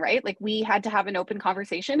tension, right? Like we had to have an open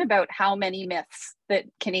conversation about how many myths that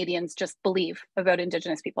Canadians just believe about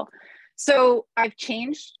Indigenous people. So I've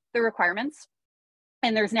changed the requirements,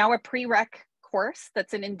 and there's now a prereq course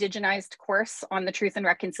that's an indigenized course on the Truth and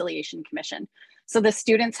Reconciliation Commission. So the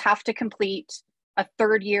students have to complete a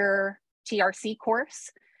 3rd year TRC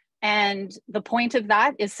course. And the point of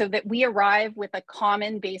that is so that we arrive with a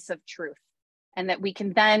common base of truth and that we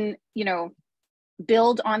can then, you know,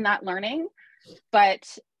 build on that learning.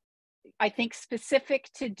 But I think specific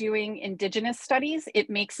to doing Indigenous studies, it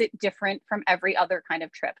makes it different from every other kind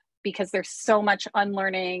of trip because there's so much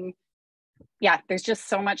unlearning. Yeah, there's just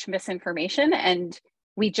so much misinformation and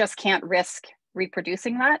we just can't risk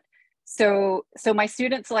reproducing that. So my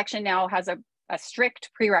student selection now has a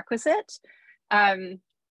strict prerequisite.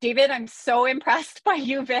 David, I'm so impressed by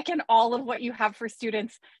you, Vic, and all of what you have for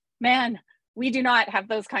students. Man, we do not have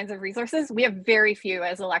those kinds of resources. We have very few,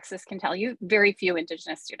 as Alexis can tell you, very few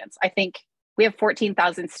Indigenous students. I think we have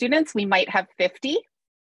 14,000 students. We might have 50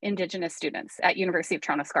 Indigenous students at University of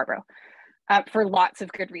Toronto, Scarborough, for lots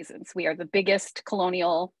of good reasons. We are the biggest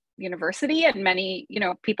colonial university, and many, you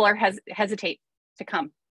know, people are hesitate to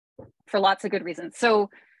come for lots of good reasons. So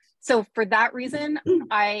for that reason,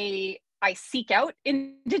 I seek out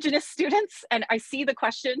Indigenous students, and I see the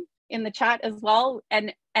question in the chat as well.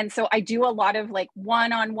 And so I do a lot of like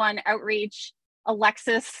one-on-one outreach.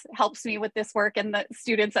 Alexis helps me with this work and the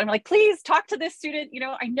students. I'm like, please talk to this student. You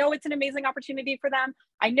know, I know it's an amazing opportunity for them.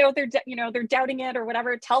 I know they're doubting it or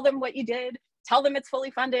whatever. Tell them what you did. Tell them it's fully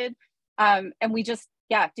funded. And we just,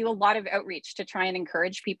 do a lot of outreach to try and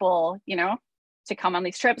encourage people, you know, to come on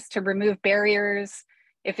these trips, to remove barriers.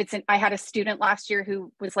 I had a student last year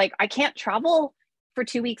who was like, I can't travel for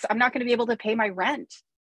 2 weeks. I'm not going to be able to pay my rent.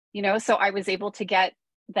 You know, so I was able to get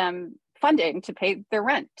them funding to pay their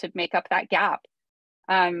rent to make up that gap.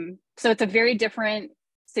 So it's a very different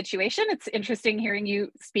situation. It's interesting hearing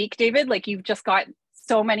you speak, David, like you've just got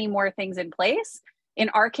so many more things in place. In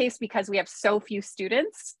our case, because we have so few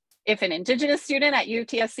students, if an Indigenous student at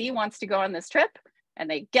UTSC wants to go on this trip and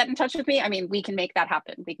they get in touch with me, I mean, we can make that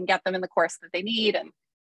happen. We can get them in the course that they need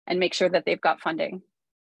and make sure that they've got funding.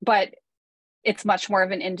 But it's much more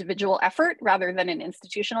of an individual effort rather than an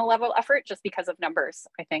institutional level effort, just because of numbers,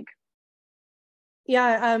 I think.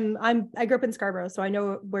 Yeah, I grew up in Scarborough, so I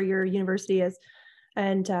know where your university is,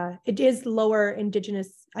 and it is lower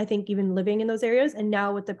Indigenous, I think, even living in those areas. And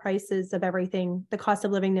now with the prices of everything, the cost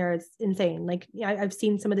of living there is insane. Like I've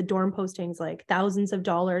seen some of the dorm postings, like thousands of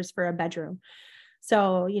dollars for a bedroom.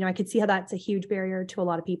 So, you know, I could see how that's a huge barrier to a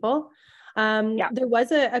lot of people. There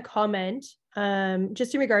was a comment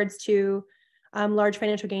just in regards to large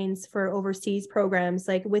financial gains for overseas programs,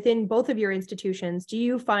 like within both of your institutions. Do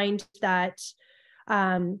you find that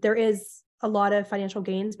there is a lot of financial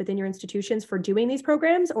gains within your institutions for doing these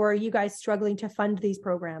programs, or are you guys struggling to fund these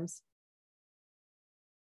programs?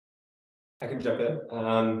 I can jump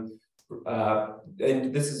in.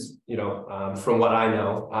 and this is, from what I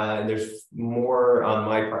know, and there's more on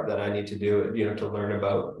my part that I need to do, to learn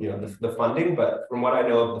about, the funding. But from what I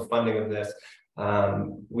know of the funding of this,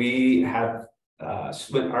 we have,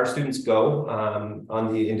 when our students go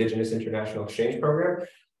on the Indigenous International Exchange Program,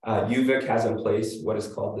 UVic has in place what is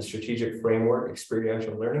called the Strategic Framework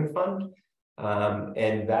Experiential Learning Fund.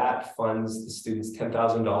 And that funds the students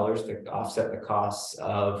 $10,000 to offset the costs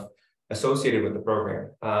associated with the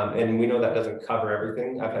program. And we know that doesn't cover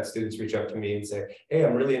everything. I've had students reach out to me and say, hey,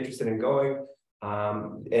 I'm really interested in going.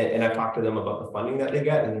 And I've talked to them about the funding that they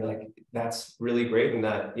get, and they're like, that's really great. And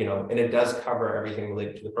that, and it does cover everything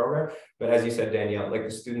related to the program. But as you said, Danielle, like,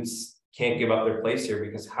 the students can't give up their place here,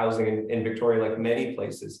 because housing in Victoria, like many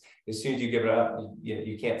places, as soon as you give it up,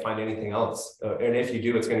 you can't find anything else. And if you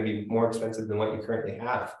do, it's going to be more expensive than what you currently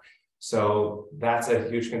have. So that's a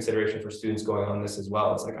huge consideration for students going on this as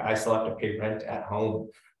well. It's like, I still have to pay rent at home.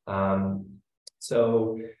 Yeah,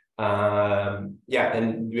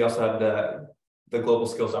 and we also have the Global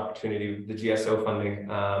Skills Opportunity, the GSO funding,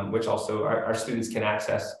 which also our students can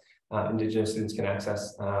access, Indigenous students can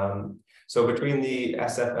access. So between the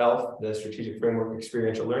SFL, the Strategic Framework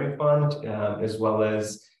Experiential Learning Fund, as well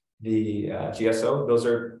as the GSO, those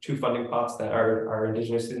are two funding pots that our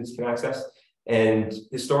Indigenous students can access. And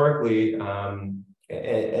historically,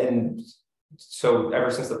 and so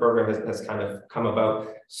ever since the program has kind of come about,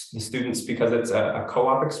 the students, because it's a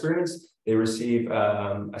co-op experience, they receive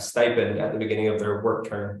a stipend at the beginning of their work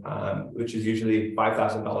term, which is usually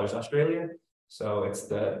 $5,000 Australian. So it's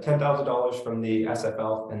the $10,000 from the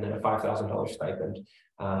SFL, and then a $5,000 stipend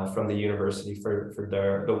from the university for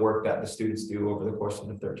the work that the students do over the course of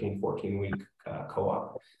the 14 week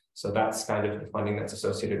co-op. So that's kind of the funding that's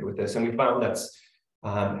associated with this. And we found that's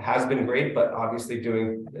has been great, but obviously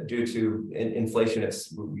due to inflation,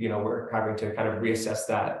 it's, we're having to kind of reassess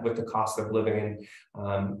that with the cost of living.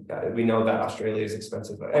 And we know that Australia is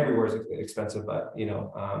expensive, but everywhere is expensive, but,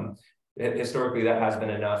 historically that has been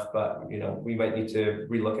enough, but, we might need to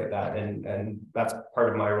relook at that. And that's part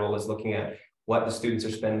of my role, is looking at what the students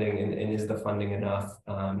are spending and is the funding enough.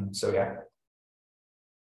 So yeah.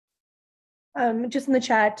 Just in the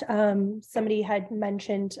chat, somebody had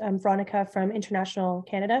mentioned Veronica from International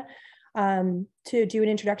Canada to do an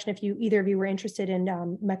introduction if either of you were interested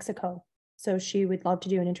in Mexico. So she would love to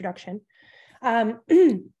do an introduction.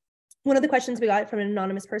 One of the questions we got from an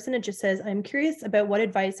anonymous person, it just says, I'm curious about what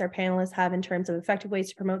advice our panelists have in terms of effective ways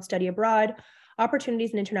to promote study abroad, opportunities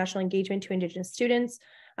and international engagement to Indigenous students.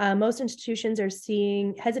 Most institutions are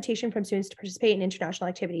seeing hesitation from students to participate in international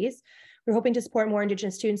activities. We're hoping to support more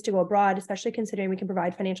Indigenous students to go abroad, especially considering we can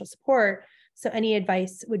provide financial support. So any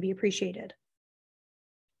advice would be appreciated.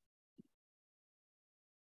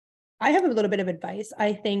 I have a little bit of advice.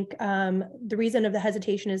 I think the reason of the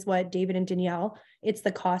hesitation is what David and Danielle, it's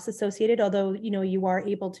the costs associated, although, you are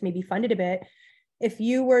able to maybe fund it a bit. If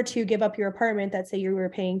you were to give up your apartment that, say, you were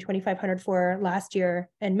paying $2,500 for last year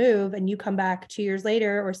and move, and you come back 2 years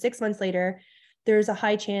later or 6 months later, there's a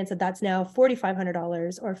high chance that that's now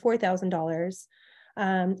 $4,500 or $4,000.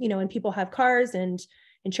 And people have cars and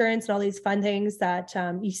insurance and all these fun things that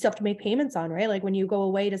you still have to make payments on, right? Like when you go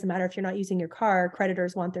away, it doesn't matter if you're not using your car,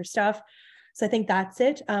 creditors want their stuff. So I think that's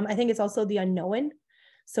it. I think it's also the unknown.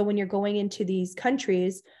 So when you're going into these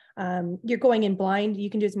countries, you're going in blind. You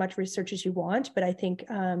can do as much research as you want, but I think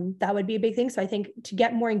that would be a big thing. So I think to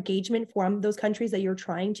get more engagement from those countries that you're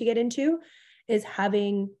trying to get into is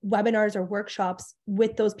having webinars or workshops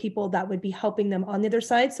with those people that would be helping them on the other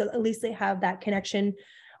side. So at least they have that connection,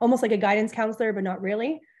 almost like a guidance counselor, but not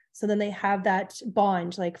really. So then they have that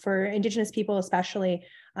bond, like for Indigenous people, especially,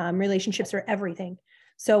 relationships are everything.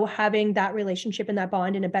 So having that relationship and that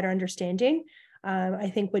bond and a better understanding, I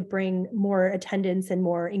think would bring more attendance and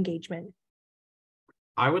more engagement.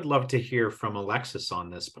 I would love to hear from Alexis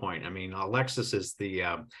on this point. I mean, Alexis is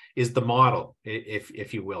the model,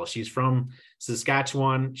 if you will. She's from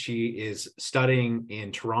Saskatchewan. She is studying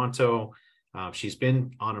in Toronto. She's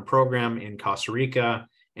been on a program in Costa Rica,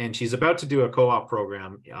 and she's about to do a co-op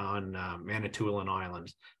program on Manitoulin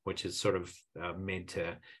Island, which is sort of mid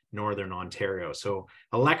to northern Ontario. So,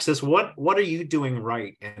 Alexis, what are you doing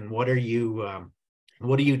right, and what are you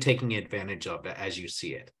taking advantage of as you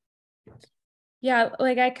see it? Yeah,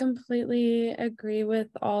 like I completely agree with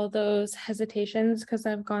all those hesitations because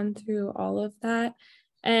I've gone through all of that.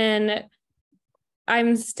 And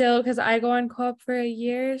I'm still, because I go on co-op for a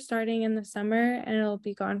year starting in the summer, and it'll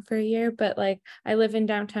be gone for a year. But like I live in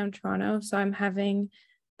downtown Toronto, so I'm having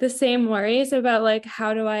the same worries about like,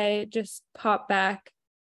 how do I just pop back,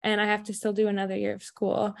 and I have to still do another year of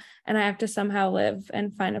school, and I have to somehow live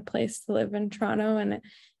and find a place to live in Toronto. And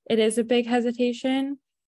it is a big hesitation.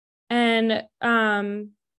 And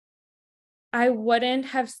I wouldn't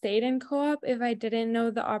have stayed in co-op if I didn't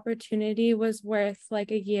know the opportunity was worth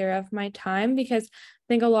like a year of my time, because I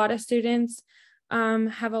think a lot of students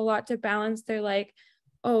have a lot to balance. They're like,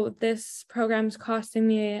 oh, this program's costing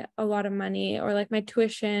me a lot of money, or like my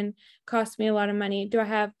tuition costs me a lot of money. Do I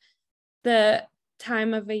have the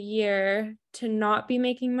time of a year to not be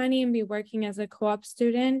making money and be working as a co-op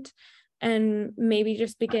student, and maybe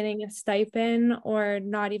just be getting a stipend or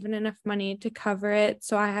not even enough money to cover it,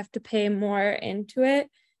 so I have to pay more into it,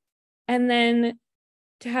 and then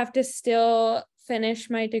to have to still finish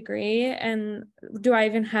my degree, and do I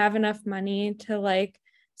even have enough money to like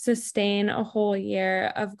sustain a whole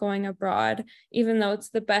year of going abroad, even though it's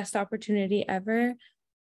the best opportunity ever.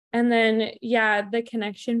 And then yeah, the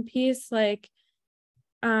connection piece, like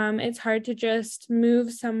it's hard to just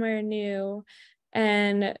move somewhere new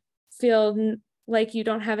and feel like you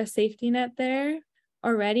don't have a safety net there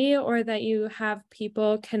already, or that you have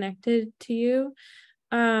people connected to you,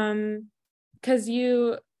 because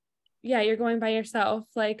you're going by yourself.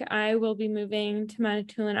 Like I will be moving to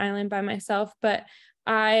Manitoulin Island by myself, but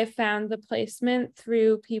I found the placement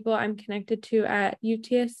through people I'm connected to at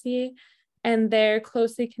UTSC, and they're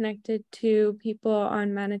closely connected to people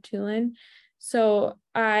on Manitoulin. So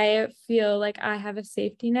I feel like I have a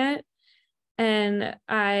safety net, and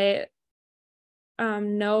I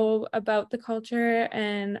know about the culture,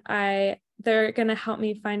 and they're gonna help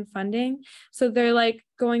me find funding. So they're like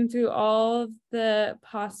going through all of the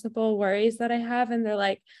possible worries that I have, and they're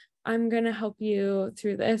like, I'm gonna help you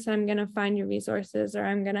through this. I'm gonna find you resources, or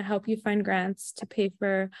I'm gonna help you find grants to pay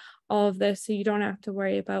for all of this, so you don't have to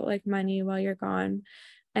worry about like money while you're gone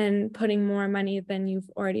and putting more money than you've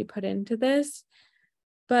already put into this.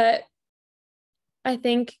 But I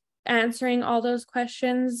think answering all those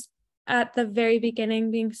questions at the very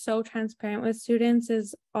beginning, being so transparent with students,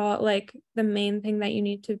 is all like the main thing that you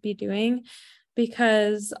need to be doing,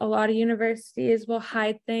 because a lot of universities will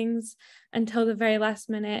hide things until the very last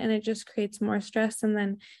minute, and it just creates more stress. And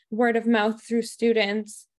then word of mouth through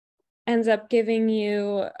students ends up giving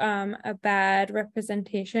you a bad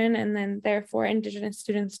representation, and then therefore Indigenous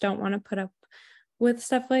students don't want to put up with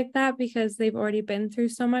stuff like that, because they've already been through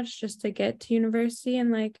so much just to get to university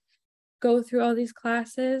and like go through all these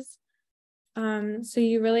classes. So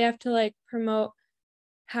you really have to like promote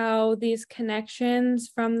how these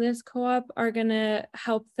connections from this co-op are going to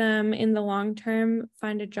help them in the long term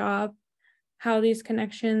find a job, how these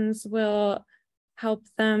connections will help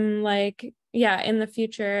them like in the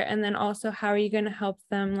future, and then also how are you going to help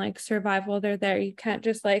them like survive while they're there. You can't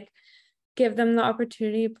just like give them the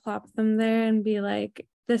opportunity, plop them there and be like,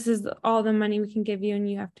 this is all the money we can give you and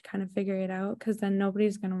you have to kind of figure it out, because then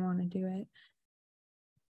nobody's going to want to do it.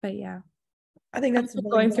 But yeah, I think that's really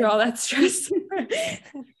going through all that stress.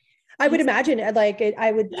 I would imagine like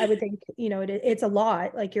I would think, you know, it's a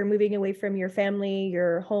lot, like you're moving away from your family,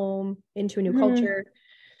 your home, into a new culture.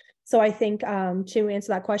 So I think to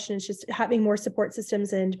answer that question, it's just having more support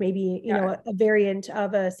systems and maybe, you know, a variant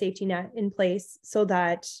of a safety net in place so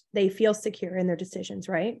that they feel secure in their decisions,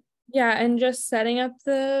 right? Yeah, and just setting up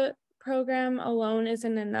the program alone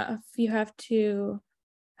isn't enough. You have to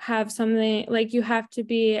have something, like you have to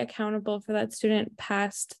be accountable for that student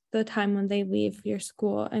past the time when they leave your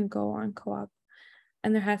school and go on co-op.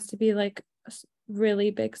 And there has to be like really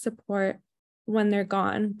big support when they're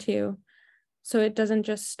gone too. So it doesn't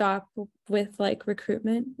just stop with like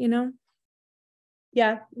recruitment, you know?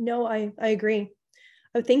 Yeah, no, I agree.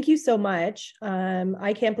 Oh, thank you so much.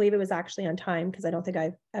 I can't believe it was actually on time, because I don't think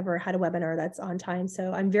I've ever had a webinar that's on time.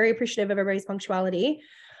 So I'm very appreciative of everybody's punctuality.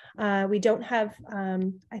 We don't have,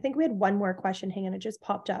 I think we had one more question. Hang on, it just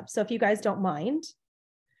popped up. So if you guys don't mind,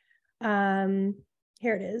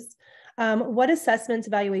 here it is. What assessments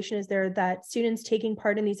evaluation is there that students taking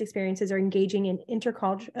part in these experiences are engaging in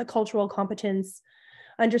intercultural competence,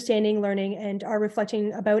 understanding, learning, and are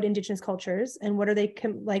reflecting about Indigenous cultures? And what are they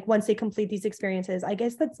like once they complete these experiences? I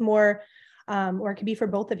guess that's more, or it could be for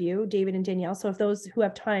both of you, David and Danielle. So if those who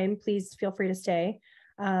have time, please feel free to stay.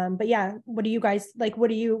 But yeah, what do you guys like?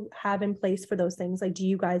 What do you have in place for those things? Like, do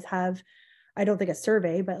you guys have, I don't think a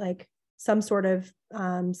survey, but like some sort of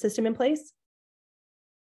system in place?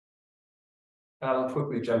 I'll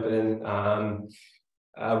quickly jump in.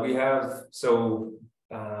 We have,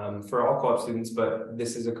 for all co-op students, but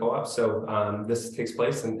this is a co-op, so this takes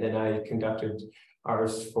place, and I conducted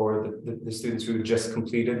ours for the students who just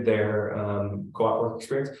completed their co-op work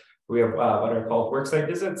experience. We have what are called worksite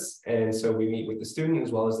visits. And so we meet with the student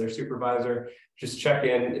as well as their supervisor, just check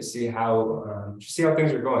in, see how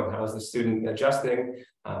things are going. How's the student adjusting?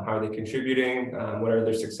 How are they contributing? What are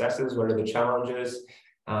their successes? What are the challenges?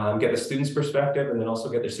 Get the student's perspective and then also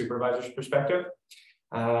get their supervisor's perspective.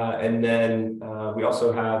 And then we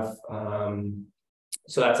also have,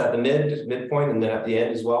 so that's at the midpoint and then at the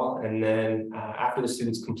end as well. And then after the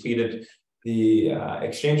students completed the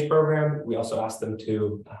exchange program, we also asked them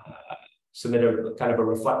to submit a kind of a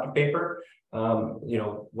reflective paper.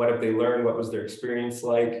 What have they learned? What was their experience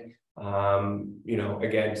like?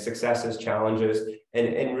 Again, successes, challenges,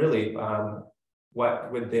 and really,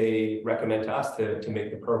 what would they recommend to us to make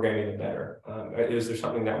the program even better? Is there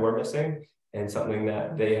something that we're missing and something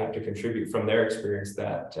that they have to contribute from their experience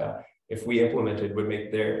that if we implemented would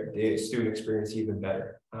make the student experience even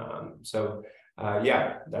better?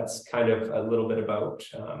 Yeah, that's kind of a little bit about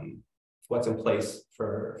what's in place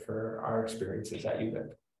for our experiences at UVic.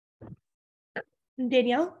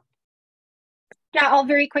 Danielle? Yeah, I'll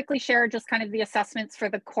very quickly share just kind of the assessments for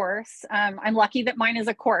the course. I'm lucky that mine is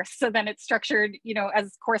a course, so then it's structured,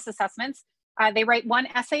 as course assessments. They write one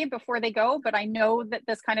essay before they go, but I know that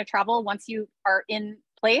this kind of travel, once you are in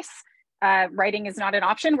place, writing is not an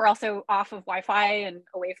option. We're also off of Wi-Fi and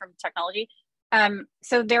away from technology.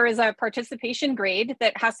 So there is a participation grade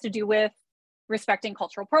that has to do with respecting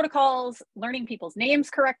cultural protocols, learning people's names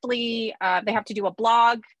correctly. They have to do a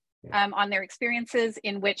blog on their experiences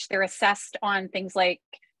in which they're assessed on things like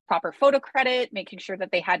proper photo credit, making sure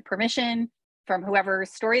that they had permission from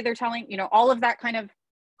whoever's story they're telling, all of that kind of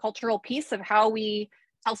cultural piece of how we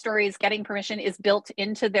tell stories, getting permission is built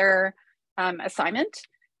into their assignment.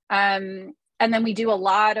 And then we do a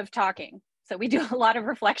lot of talking. So we do a lot of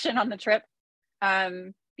reflection on the trip.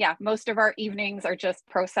 Yeah, most of our evenings are just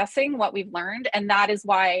processing what we've learned. And that is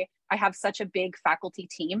why I have such a big faculty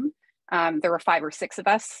team. There were 5 or 6 of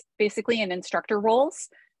us basically in instructor roles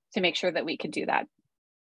to make sure that we could do that.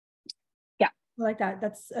 Yeah. I like that.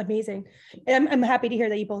 That's amazing. And I'm happy to hear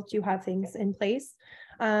that you both do have things in place.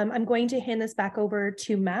 I'm going to hand this back over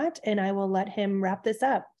to Matt and I will let him wrap this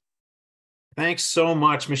up. Thanks so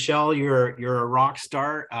much, Michele. You're a rock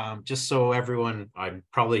star. Just so everyone, I'm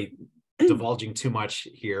probably divulging too much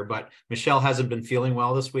here, but Michele hasn't been feeling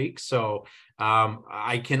well this week. So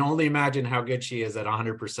I can only imagine how good she is at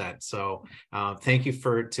 100%. So thank you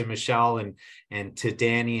to Michele and to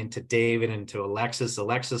Danny and to David and to Alexis.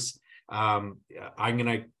 Alexis, I'm going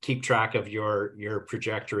to keep track of your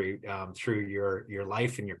trajectory through your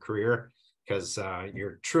life and your career, because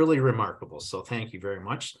you're truly remarkable. So thank you very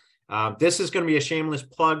much. This is going to be a shameless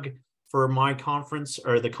plug for my conference,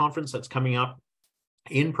 or the conference that's coming up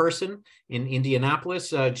in person in Indianapolis,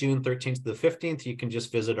 June 13th to the 15th. You can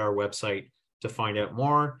just visit our website to find out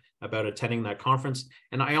more about attending that conference.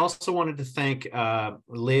 And I also wanted to thank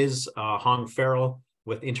Liz Hong Farrell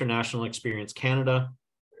with International Experience Canada,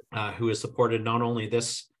 who has supported not only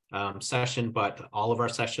this session, but all of our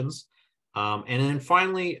sessions. And then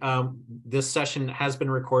finally, this session has been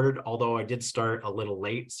recorded, although I did start a little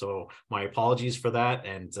late, so my apologies for that.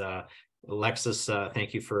 And Alexis,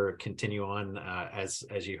 thank you for continue on as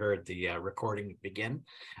you heard the recording begin.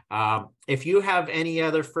 If you have any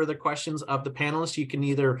other further questions of the panelists, you can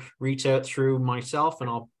either reach out through myself and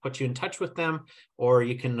I'll put you in touch with them, or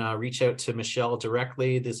you can reach out to Michele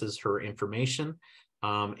directly. This is her information.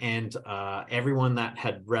 And everyone that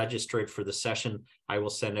had registered for the session, I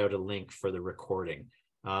will send out a link for the recording.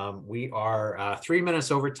 We are 3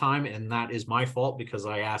 minutes over time, and that is my fault because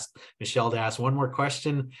I asked Michele to ask one more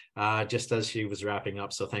question just as she was wrapping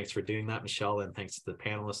up. So thanks for doing that, Michele, and thanks to the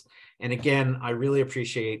panelists. And again, I really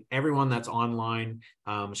appreciate everyone that's online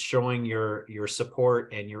showing your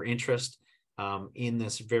support and your interest in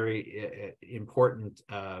this very important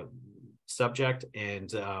subject,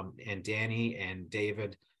 and Danny and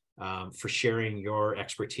David for sharing your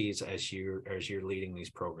expertise as you're leading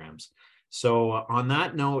these programs. So on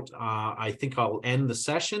that note, I think I'll end the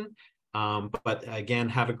session. But again,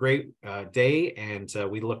 have a great day, and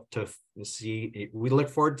we look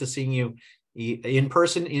forward to seeing you in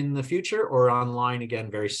person in the future or online again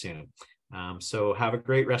very soon. So have a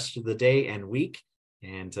great rest of the day and week,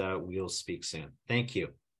 and we'll speak soon. Thank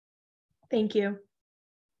you. Thank you.